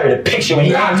longer a part of the picture when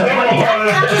he got into money.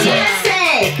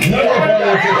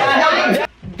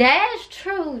 That's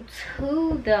true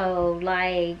too, though.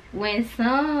 Like, when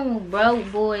some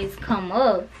broke boys come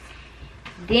up,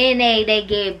 then they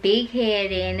get big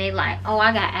headed and they like, oh,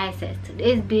 I got access to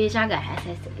this bitch, I got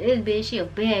access to this bitch, she a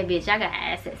bad bitch, I got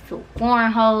access to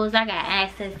foreign hoes, I got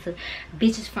access to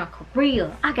bitches from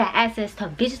Korea, I got access to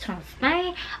bitches from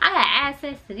Spain, I got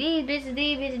access to these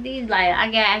bitches, like,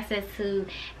 I got access to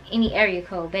any area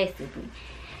code basically.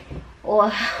 Or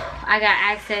I got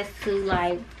access to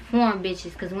like foreign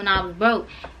bitches, because when I was broke,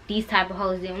 these type of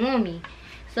hoes didn't want me.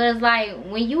 So it's like,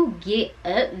 when you get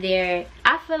up there,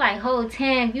 I feel like whole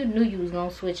time you knew you was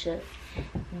gonna switch up.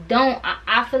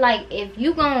 I feel like if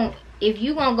you gonna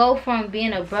go from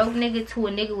being a broke nigga to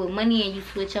a nigga with money and you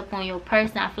switch up on your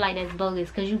person, I feel like that's bogus,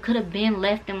 because you could have been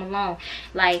left them alone.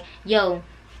 Like, yo,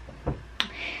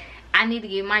 I need to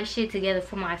get my shit together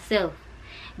for myself.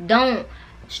 Don't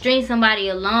string somebody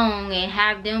along and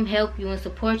have them help you and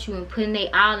support you and putting they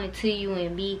all into you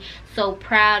and be so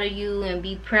proud of you and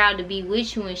be proud to be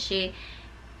with you and shit,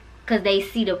 because they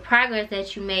see the progress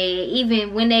that you made.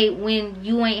 Even when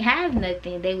you ain't have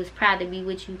nothing, they was proud to be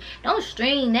with you. Don't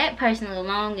string that person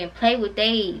along and play with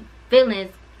their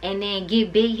feelings and then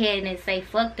get big headed and say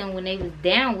fuck them when they was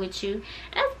down with you.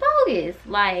 That's bogus.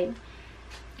 Like,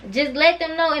 just let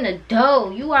them know in the dough.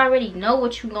 You already know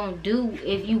what you gonna do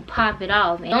if you pop it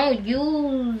off. And don't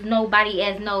use nobody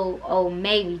as no, oh,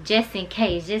 maybe, just in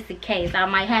case I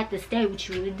might have to stay with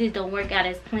you if this don't work out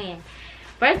as planned.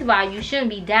 First of all, you shouldn't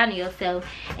be doubting yourself.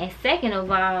 And second of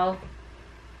all,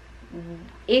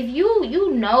 if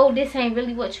you know this ain't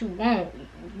really what you want,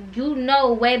 you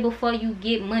know way before you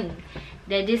get money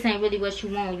that this ain't really what you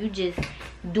want. You just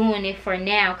doing it for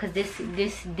now because this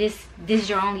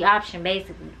your only option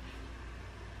basically.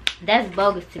 That's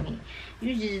bogus to me.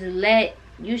 You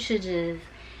should just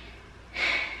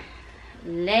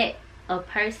let a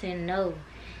person know.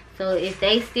 So if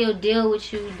they still deal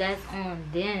with you, that's on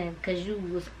them, because you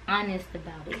was honest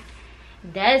about it.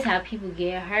 That's how people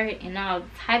get hurt and all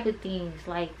type of things.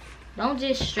 Like, don't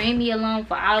just string me along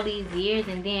for all these years,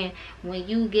 and then when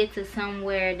you get to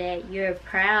somewhere that you're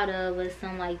proud of or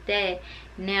something like that,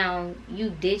 now you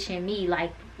ditching me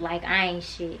like I ain't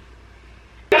shit.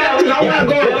 Y'all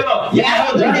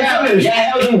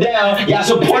held him down. Y'all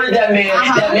supported that man.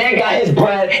 That man got his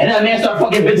bread, and that man started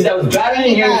fucking bitches that was better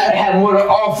than you and had more to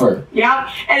offer. Yeah.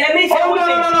 And let me say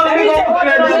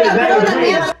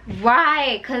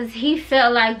Right, because he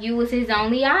felt like you was his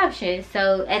only option.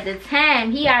 So at the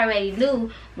time, he already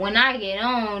knew, when I get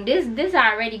on, this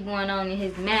already going on in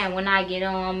his mind. When I get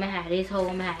on, I'm gonna have this hoe,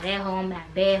 I'm gonna have that hoe, I'm gonna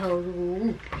have bad hoes.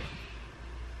 Ooh.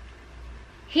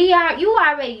 You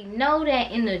already know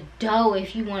that in the dough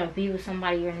if you want to be with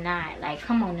somebody or not. Like,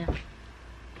 come on now.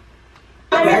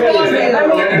 I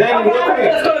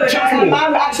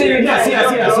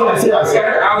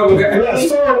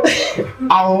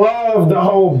love the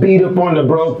whole beat up on the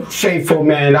broke faithful,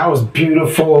 man. That was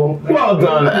beautiful. Well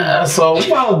done, asshole.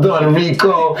 Well done,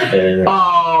 Rico.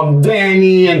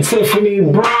 Danny and Tiffany,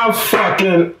 bro,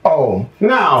 fucking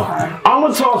Now, I'm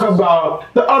gonna talk about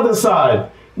the other side.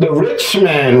 The rich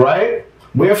man, right?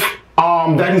 With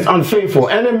that he's unfaithful.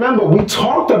 And remember, we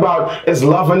talked about is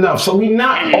love enough? So we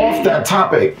not off that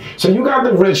topic. So you got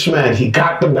the rich man, he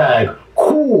got the bag.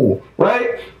 Cool,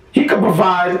 right? He could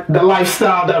provide the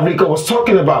lifestyle that Rico was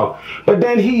talking about. But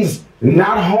then he's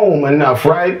not home enough,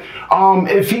 right?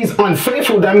 If he's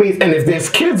unfaithful, that means, and if there's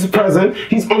kids present,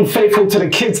 he's unfaithful to the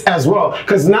kids as well.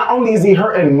 Because not only is he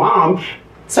hurting mom.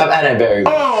 Stop adding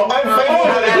variables.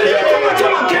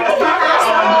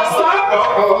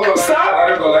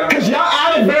 Stop. Because y'all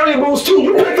added variables too.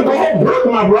 You picked up a whole brick,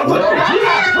 my brother.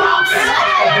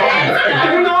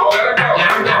 You know?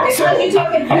 So you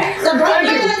talking facts? The brother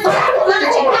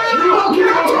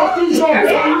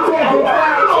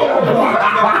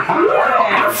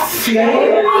See, I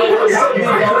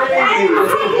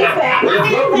The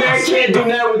broke man can't do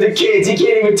nothing with the kids. He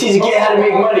can't even teach a kid how to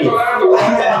make money.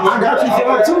 I got you for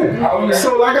that too.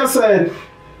 So like I said,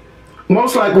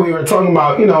 most likely we were talking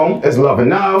about, you know, is love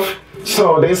enough?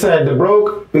 So they said the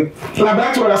broke, now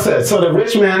back to what I said. So the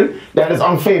rich man that is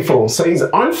unfaithful. So he's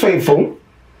unfaithful.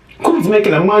 Cool, he's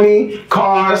making the money,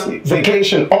 cars,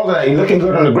 vacation, all of that. He's looking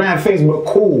good on the gram, Facebook,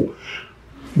 cool.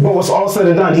 But what's all said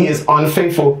and done, he is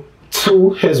unfaithful to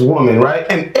his woman, right?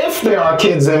 And if there are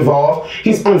kids involved,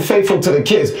 he's unfaithful to the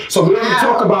kids. So we don't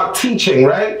talk about teaching,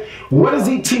 right? What is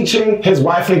he teaching his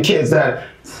wife and kids? That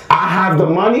I have the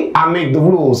money, I make the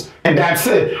rules, and that's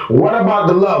it. What about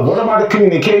the love? What about the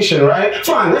communication, right?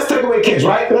 Fine, let's take away kids,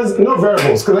 right? There's no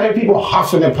variables, because I hear people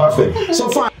huffing and puffing. So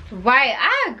fine. Right,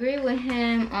 I agree with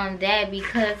him on that,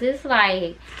 because it's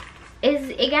like,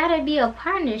 it gotta be a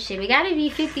partnership. It gotta be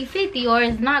 50-50, or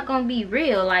it's not gonna be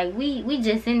real. Like, we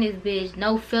just in this bitch,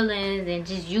 no feelings and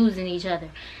just using each other.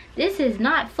 This is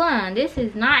not fun. This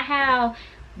is not how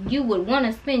you would want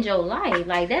to spend your life.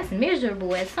 Like, that's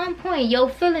miserable. At some point your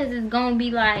feelings is gonna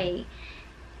be like,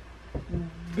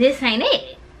 this ain't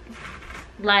it.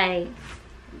 Like,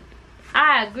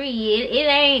 I agree, it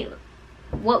ain't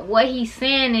what he's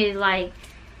saying is like,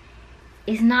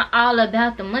 it's not all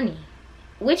about the money,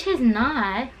 which is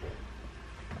not,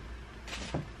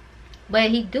 but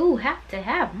he do have to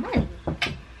have money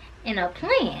and a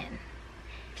plan.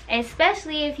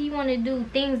 Especially if you want to do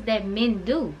things that men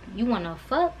do. You want to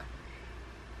fuck,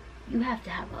 you have to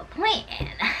have a plan.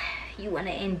 You want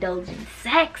to indulge in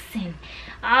sex and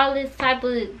all this type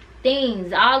of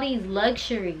things, all these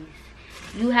luxuries.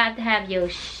 You have to have your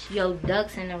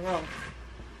ducks in a row.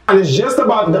 And it's just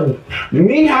about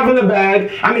me having the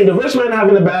bag. I mean, the rich man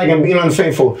having the bag and being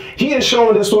unfaithful. He is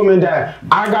showing this woman that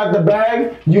I got the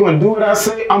bag. You gonna do what I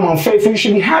say? I'm unfaithful. You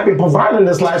should be happy providing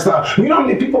this lifestyle. You know how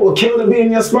many people will kill to be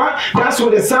in your spot? That's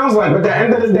what it sounds like. But at the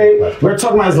end of the day, we're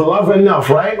talking about is love enough,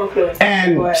 right?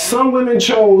 And some women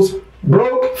chose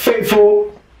broke,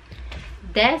 faithful.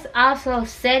 That's also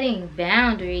setting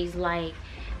boundaries. Like,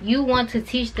 you want to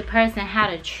teach the person how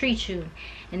to treat you.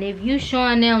 And if you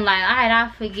showing them like, alright, I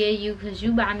forgive you because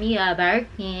you bought me a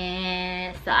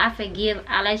Birkin, so I forgive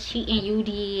all that cheating you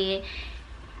did,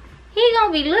 he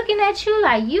gonna be looking at you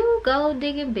like, you gold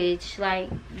digging bitch. Like,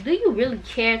 do you really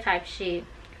care type shit.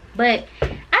 But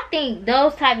I think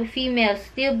those type of females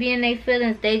still be in their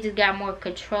feelings. They just got more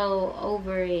control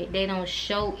over it. They don't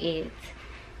show it.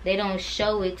 They don't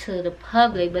show it to the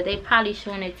public, but they probably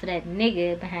showing it to that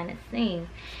nigga behind the scenes.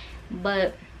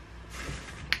 But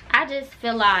I just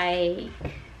feel like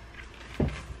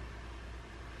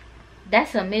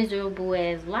that's a miserable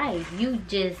ass life. You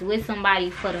just with somebody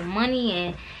for the money,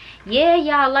 and yeah,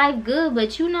 y'all life good,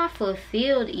 but you not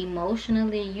fulfilled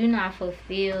emotionally. You not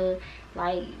fulfilled.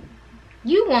 Like,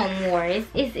 you want more. It's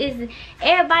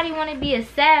everybody want to be a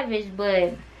savage,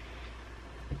 but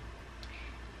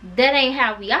that ain't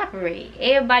how we operate.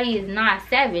 Everybody is not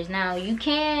savage. Now you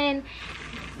can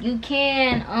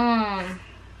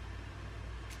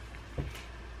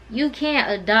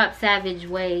adopt savage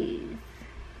ways.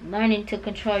 Learning to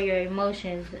control your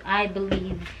emotions. I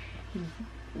believe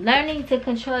learning to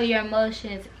control your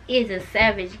emotions is a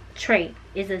savage trait.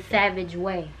 It's a savage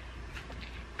way.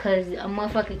 Because a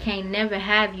motherfucker can't never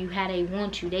have you how they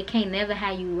want you. They can't never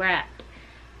have you wrapped.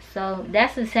 So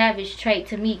that's a savage trait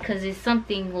to me, because it's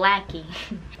something lacking.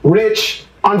 Rich,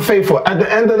 unfaithful. At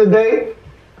the end of the day,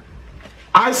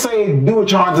 I say do what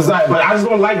your heart desires, but I just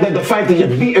don't like that the fact that you're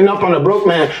beating up on a broke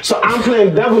man. So I'm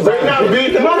playing devil's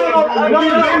advocate. No.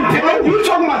 You're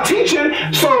talking about teaching.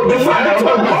 So the fact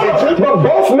that but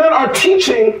both men are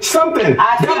teaching something.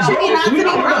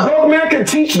 The broke man can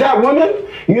teach that woman.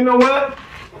 You know what?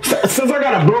 Since I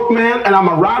got a broke man and I'm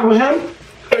a ride with him,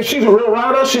 if she's a real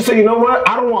rider, she said, you know what?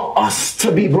 I don't want us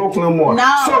to be broke no more.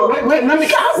 No. So wait, let me.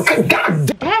 God.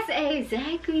 That's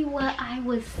exactly what I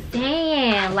was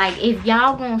saying. Like, if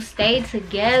y'all gonna stay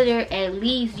together, at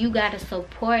least you gotta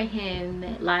support him,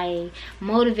 like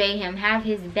motivate him, have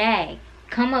his back,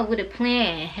 come up with a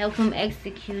plan, help him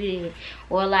execute it.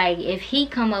 Or like, if he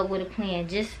come up with a plan,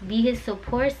 just be his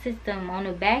support system on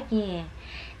the back end.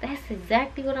 That's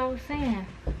exactly what I was saying.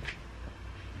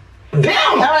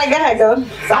 Damn! Alright, go ahead, go.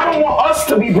 I don't want us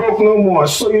to be broke no more.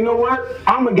 So you know what?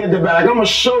 I'm gonna get the bag. I'm gonna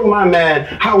show my man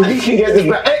how we can get this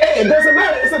back. Hey, it doesn't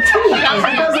matter. It's a team. It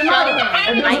doesn't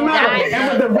matter. It doesn't matter. And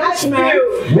with the rich man,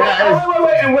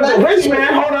 wait. And with the rich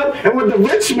man, hold up. And with the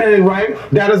rich man, right,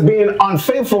 that is being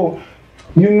unfaithful,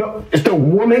 you know, if the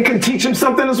woman can teach him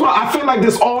something as well. I feel like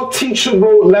there's all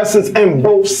teachable lessons in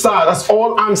both sides. That's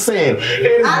all I'm saying.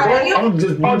 I'm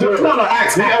just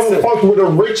ask me. You ever fucked with a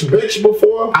rich bitch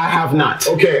before? I have not.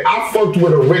 Okay, I fucked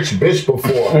with a rich bitch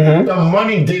before. The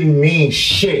money didn't mean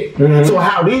shit. So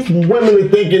how these women are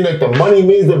thinking that the money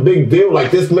means a big deal?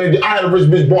 Like this lady, I had a rich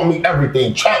bitch bought me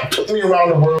everything, took me around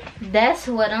the world. That's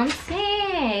what I'm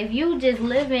saying. If you just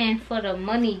living for the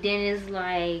money, then it's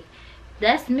like,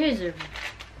 that's miserable.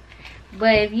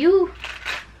 But if you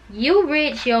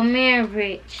rich, your man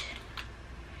rich,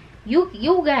 you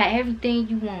got everything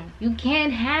you want. You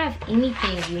can't have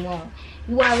anything you want.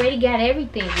 You already got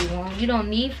everything you want. You don't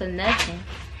need for nothing.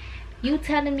 You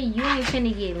telling me you ain't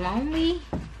finna get lonely?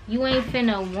 You ain't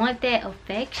finna want that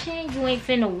affection? You ain't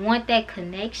finna want that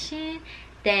connection?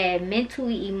 That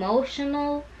mentally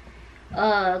emotional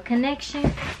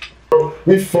connection?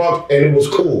 We fucked and it was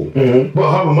cool.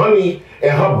 But her money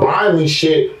and her buying me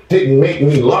shit didn't make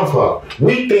me love her.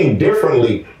 We think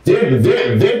differently. They're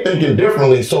thinking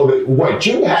differently. So that what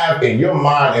you have in your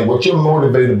mind and what you're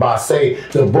motivated by, say,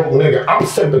 the broke nigga, I'm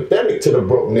sympathetic to the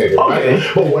broke nigga,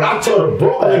 right? But what I tell the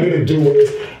broke nigga to do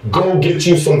is go get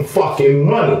you some fucking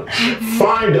money.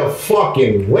 Find a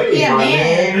fucking way, my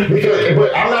man.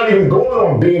 But I'm not even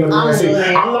going on being a man. See,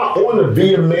 I'm not on the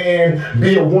be a man,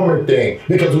 be a woman thing,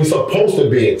 because we're supposed to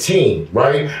be a team,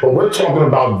 right? But we're talking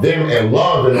about them and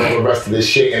love and all the rest of this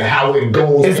shit and how it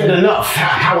goes. Is it enough?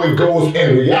 How it goes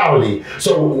in reality.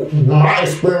 So my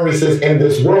experiences in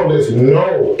this world is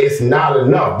no, it's not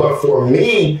enough. But for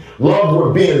me, love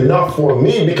would be enough for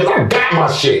me because I got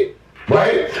my shit.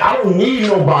 Right? I don't need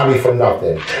nobody for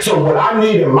nothing. So what I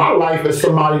need in my life is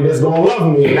somebody that's gonna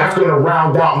love me and that's gonna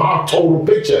round out my total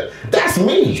picture. That's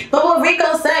me. But what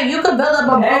Rico said, you could build up a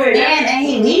broke man and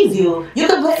he needs you. You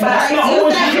could put like you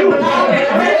talking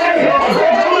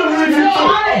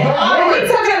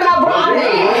about broke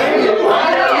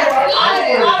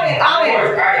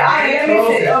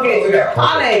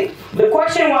Ale, the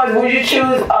question was, would you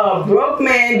choose a broke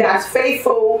man that's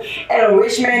faithful and a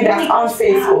rich man that's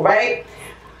unfaithful, right?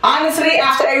 Honestly,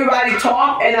 after everybody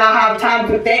talk and I have time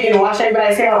to think and watch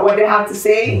everybody say what they have to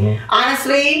say,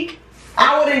 honestly,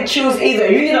 I wouldn't choose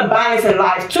either. You need a balance in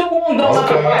life. Two women don't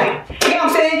look alike. You know what I'm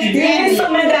saying? You need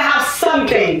something that has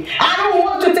something. I don't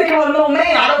want to take care of no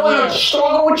man. I don't want to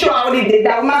struggle with you. I already did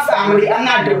that with my family. I'm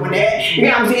not doing that. You know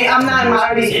what I'm saying? I'm not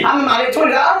married. I'm married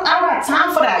 20. I don't have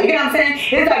time for that. You know what I'm saying?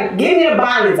 It's like, give me a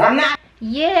balance. I'm not.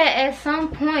 Yeah, at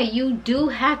some point you do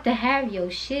have to have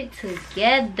your shit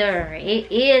together.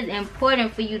 It is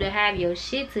important for you to have your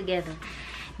shit together.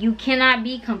 You cannot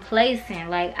be complacent.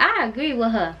 Like, I agree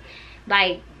with her.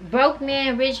 Like, broke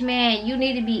man, rich man, you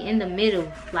need to be in the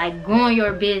middle. Like, growing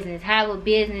your business, have a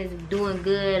business doing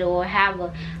good, or have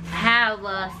a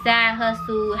side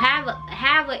hustle,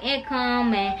 have an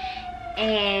income,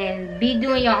 and be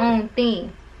doing your own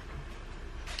thing.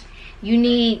 You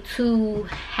need to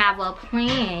have a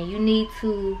plan. You need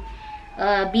to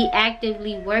be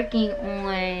actively working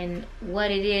on what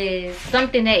it is,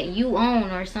 something that you own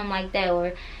or something like that,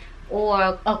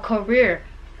 or a career.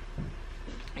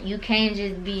 You can't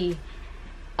just be,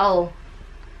 like,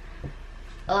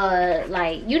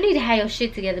 you need to have your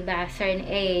shit together by a certain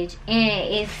age.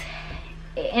 And it's,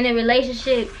 in a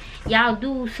relationship, y'all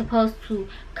do supposed to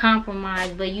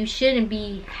compromise, but you shouldn't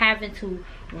be having to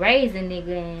raise a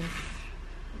nigga.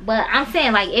 But I'm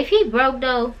saying, like, if he broke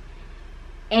though,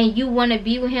 and you want to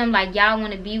be with him, like, y'all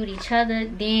want to be with each other,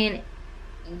 then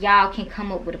y'all can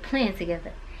come up with a plan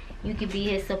together. You could be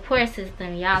his support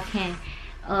system. Y'all can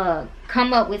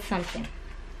come up with something.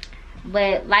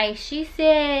 But like she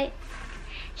said,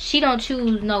 she don't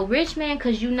choose no rich man,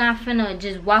 because you not finna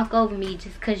just walk over me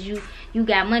just because you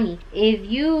got money. If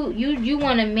you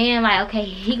want a man like, okay,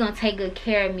 he gonna take good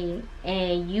care of me,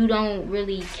 and you don't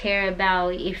really care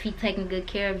about if he taking good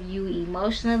care of you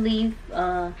emotionally,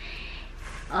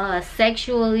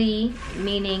 sexually,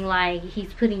 meaning like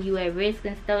he's putting you at risk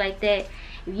and stuff like that.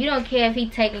 If you don't care if he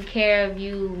taking care of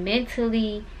you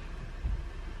mentally,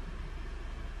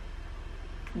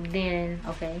 then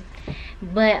okay.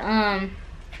 But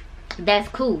that's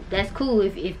cool. That's cool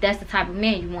if that's the type of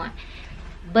man you want.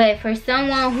 But for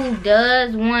someone who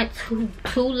does want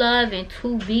to love and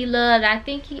to be loved, I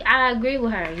think I agree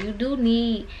with her. You do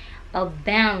need a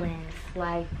balance.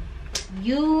 Like,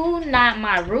 you not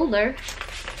my ruler.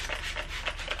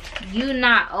 You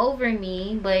not over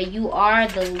me, but you are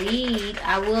the lead.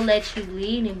 I will let you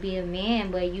lead and be a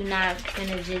man, but you not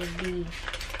finna just be,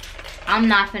 I'm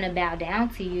not finna bow down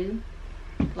to you.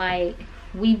 Like,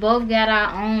 we both got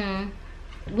our own,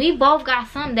 we both got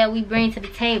something that we bring to the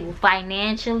table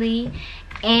financially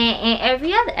and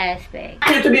every other aspect.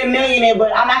 I'm asking to be a millionaire,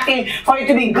 but I'm asking for you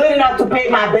to be good enough to pay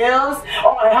my bills,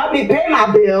 or help me pay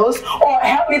my bills, or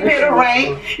help me pay the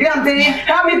rent. You know what I'm saying?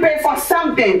 Help me pay for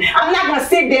something. I'm not gonna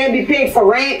sit there and be paying for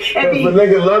rent. And if a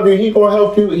nigga love you, he gonna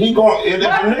help you. He gonna if a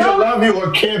nigga love you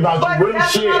or care about you, real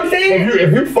shit.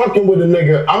 If you fucking with a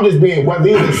nigga, I'm just being whether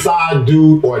he's a side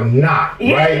dude or not,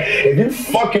 right? If you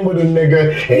fucking with a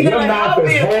nigga and you're not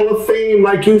this Hall of Fame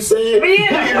like you said, he's going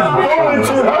to help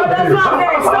you.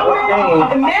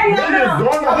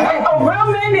 A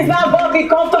real man is not gonna be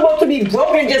comfortable to be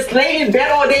broke and just lay in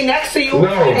bed all day next to you. No.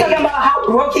 Talking about how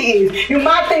broke he is. You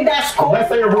might think that's cool. Let's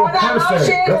say a real person.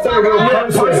 Let's say a real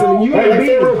person. Let's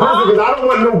say a real person, because I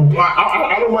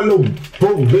don't want no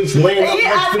broke bitch laying up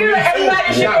next to me.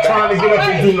 Not trying to get up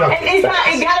and do nothing. And it's not.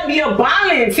 It gotta be a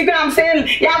balance. You know what I'm saying?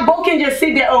 Y'all both can just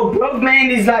sit there. Oh, broke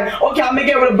man is like, okay, I'll make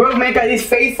it with a broke man because he's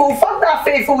faithful. Fuck that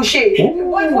faithful shit.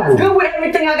 What's good with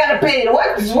everything I gotta pay?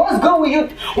 What's good with you?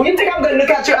 When you think I'm gonna look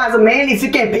at you as a man if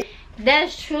you can't pay?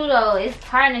 That's true though. It's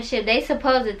partnership. They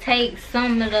supposed to take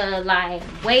some of the like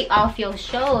weight off your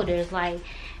shoulders. Like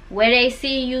where they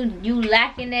see you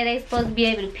lacking there, they supposed to be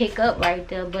able to pick up right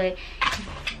there. But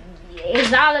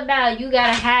it's all about you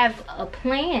gotta have a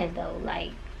plan though.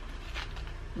 Like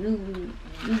you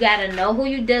gotta know who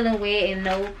you dealing with and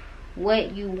know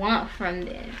what you want from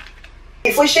them.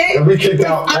 For shit, and we kicked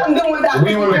out. I'm doing that.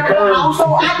 We on the curve.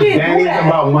 So I can't do that.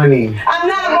 About money. I'm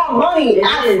not about money.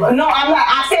 No, I'm not.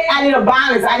 I said I need a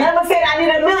balance. I never said I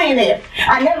need a millionaire.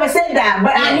 I never said that.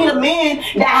 But I need a man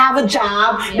that have a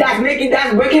job that's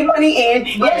breaking money in.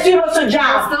 Yes, you lost a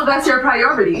job. Still, that's your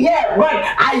priority. Yeah, but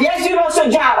yes, you lost a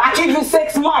job. I give you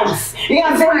 6 months. You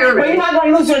know what I'm saying? But you're not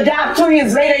gonna lose your job 2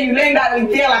 years later. You laying down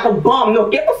there like a bum.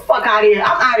 No, get the fuck out of here.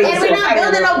 I'm out of here. And we're not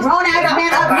building no grown ass man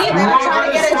up neither. I'm trying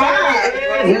to get a job.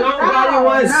 Nobody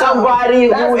wants somebody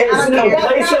who is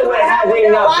complacent with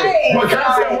having nothing. But can I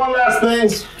say one last thing?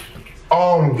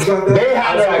 They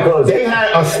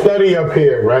had a study up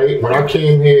here, right? When I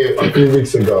came here a few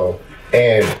weeks ago,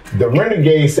 and the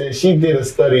Renegade said she did a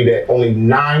study that only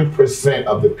 9%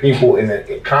 of the people in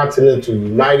the continental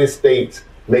United States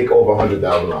make over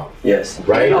 $100,000. Yes.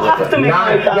 Right? You don't have to make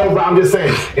No, but I'm just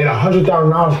saying, and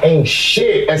 $100,000 ain't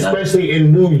shit, especially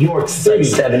in New York City.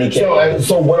 Like 70K.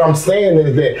 So what I'm saying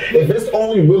is that if it's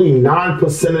only really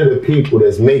 9% of the people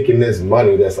that's making this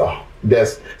money, that's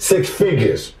 6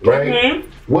 figures, right? Mm-hmm.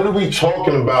 What are we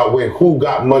talking about with who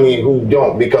got money and who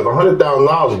don't? Because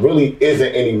 $100,000 really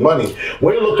isn't any money.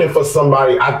 We're looking for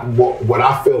somebody, what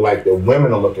I feel like the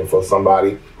women are looking for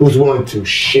somebody who's willing to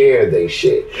share their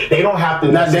shit. They don't have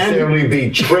to necessarily be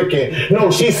tricking.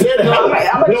 No, she said She said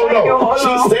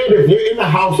if you're in the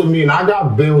house with me and I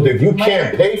got bills, if you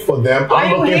can't pay for them,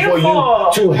 I'm looking for you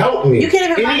to help me. You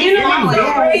can't even I'm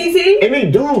crazy.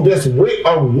 Any dude that's with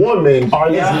a woman is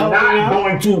not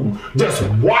going to just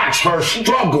watch her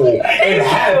struggle and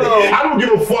have it. I don't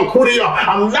give a fuck who they are.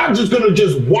 I'm not just gonna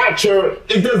just watch her.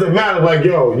 It doesn't matter. Like,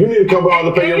 yo, you need to come out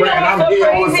to pay your rent, and I'm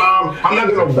here all the time. I'm not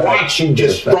gonna watch you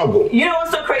just struggle. You know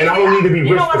what's so crazy? And I don't need to be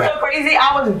You know what's so crazy?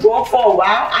 I was broke for a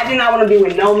while. I did not want to be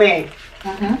with no man.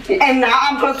 And now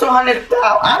I'm close to 100,000.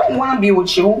 I don't want to be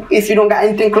with you if you don't got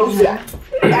anything close to that.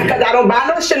 Because I don't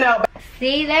buy no Chanel.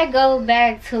 See, that goes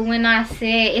back to when I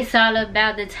said it's all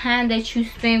about the time that you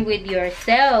spend with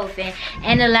yourself and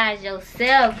analyze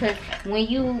yourself. Because when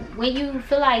you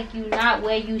feel like you're not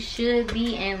where you should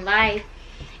be in life,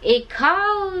 you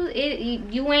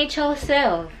ain't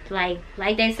yourself. Like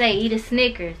they say, eat a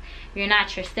Snickers. You're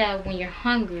not yourself when you're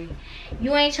hungry.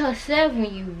 You ain't yourself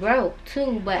when you broke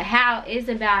too. But it's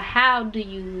about how do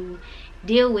you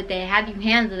deal with that? How do you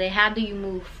handle it? How do you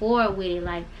move forward with it?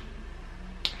 Like,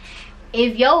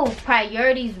 if your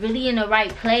priorities really in the right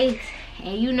place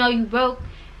and you know you broke,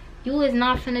 you is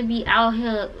not finna be out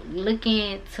here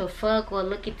looking to fuck or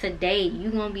looking to date. You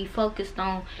gonna be focused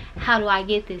on how do I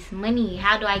get this money?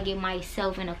 How do I get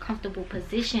myself in a comfortable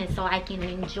position so I can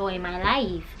enjoy my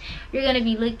life? You're gonna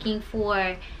be looking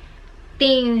for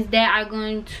things that are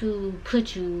going to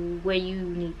put you where you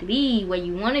need to be, where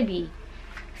you want to be.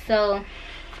 So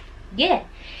yeah,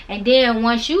 and then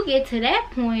once you get to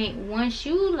that point, once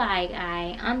you like,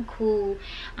 alright, I'm cool,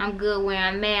 I'm good where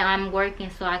I'm at, I'm working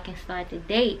so I can start to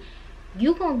date,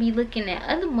 you gonna be looking at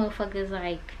other motherfuckers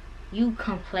like you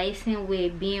complacent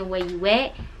with being where you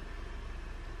at.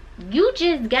 You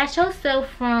just got yourself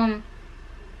from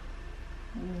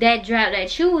that drought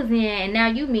that you was in, and now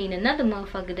you meet another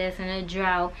motherfucker that's in a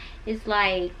drought. It's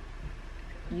like,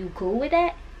 you cool with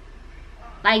that?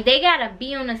 Like, they gotta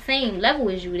be on the same level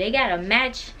as you. They gotta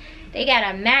match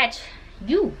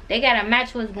you. They gotta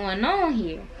match what's going on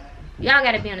here. Y'all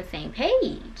gotta be on the same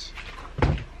page.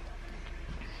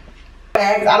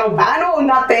 bags. I don't buy no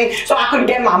nothing, so I could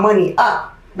get my money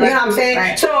up. You know what I'm saying?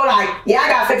 Right. So like, yeah, I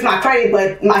gotta fix my credit,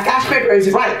 but my cash paper is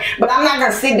right. But I'm not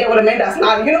gonna sit there with a man that's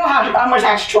not. You know how much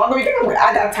I struggle. You think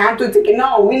I got time to take it?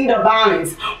 No, we need a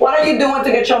balance. What are you doing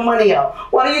to get your money up?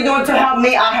 What are you doing to help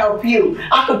me? I help you.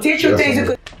 I could teach you things. You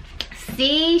could.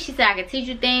 See, she said I could teach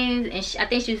you things, and I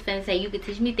think she was finna say you could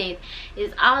teach me things.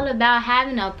 It's all about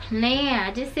having a plan.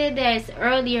 I just said that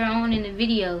earlier on in the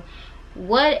video.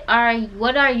 What are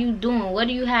you doing? What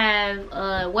do you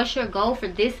have? What's your goal for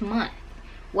this month?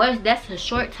 That's a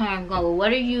short-term goal.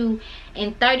 What are you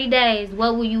in 30 days?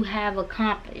 What will you have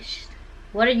accomplished?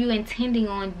 What are you intending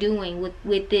on doing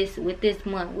with this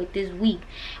month, with this week?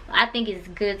 I think it's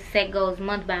good to set goals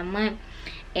month by month,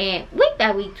 and week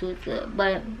by week too is good.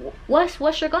 But what's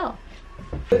your goal?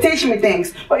 Teach me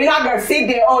things, but you're not gonna sit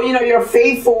there. Oh, you know, you're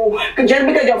faithful. Cause just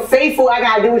because you're faithful, I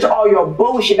gotta deal with all your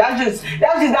bullshit. That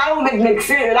don't make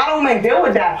sense. I don't make deal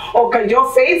with that. Or cause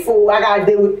you're faithful, I gotta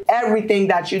deal with everything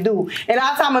that you do. And a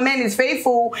lot of time a man is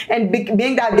faithful, and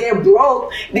being that they're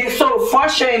broke, they're so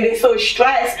frustrated, they're so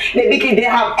stressed, they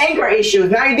have anger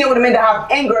issues. Now you deal with a man that have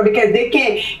anger because they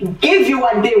can't give you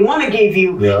what they want to give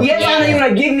you. Yes, I know you're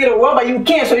gonna give me the world, but you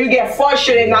can't. So you get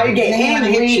frustrated. Now you get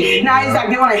angry. Now it's like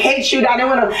they want to hate you. They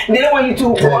don't want you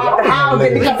to go out the house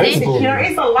because insecure.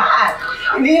 It's a lot.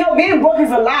 You know, being broke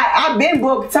is a lot. I've been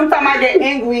broke. Sometimes I get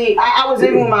angry. I was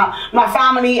living with my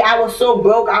family. I was so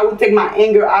broke. I would take my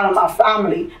anger out of my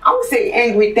family. I would say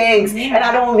angry things, and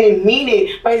I don't even mean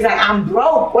it. But it's like, I'm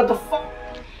broke. What the fuck?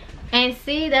 And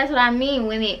see, that's what I mean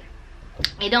when it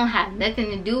don't have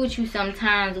nothing to do with you.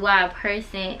 Sometimes why a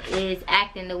person is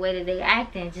acting the way that they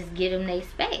acting, just give them their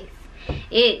space.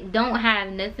 It don't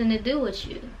have nothing to do with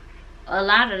you. A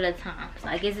lot of the times,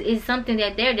 like it's something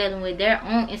that they're dealing with, their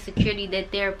own insecurity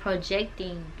that they're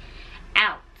projecting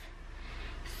out.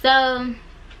 So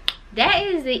that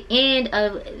is the end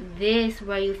of this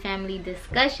Royal Family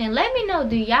discussion. Let me know,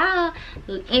 do y'all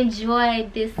enjoy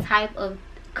this type of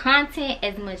content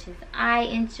as much as I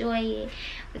enjoy it?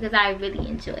 Because I really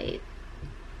enjoy it.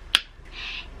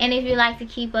 And if you like to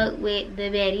keep up with the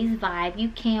Baddie's vibe, you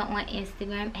can on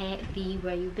Instagram at the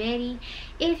RoyalBaddie.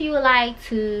 If you would like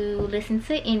to listen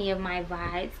to any of my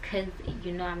vibes, because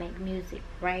you know I make music,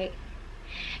 right?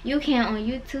 You can on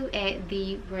YouTube at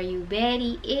the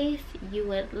RoyalBaddie. If you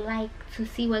would like to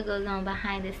see what goes on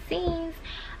behind the scenes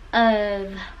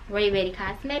of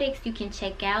RoyalBaddieCosmetics, you can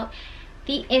check out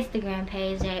the Instagram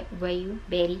page at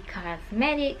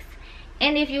RoyalBaddieCosmetics.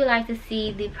 And if you would like to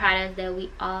see the products that we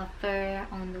offer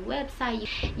on the website,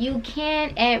 you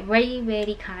can at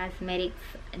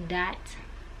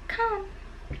RoyalBaddieCosmetics.com.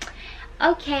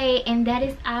 Okay, and that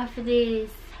is all for this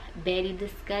Baddie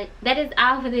discussion. That is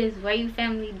all for this Royal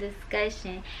Family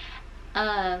discussion.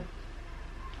 That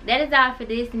is all for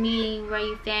this meeting.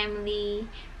 Royal Family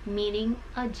meeting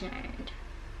adjourned.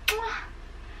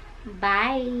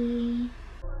 Bye.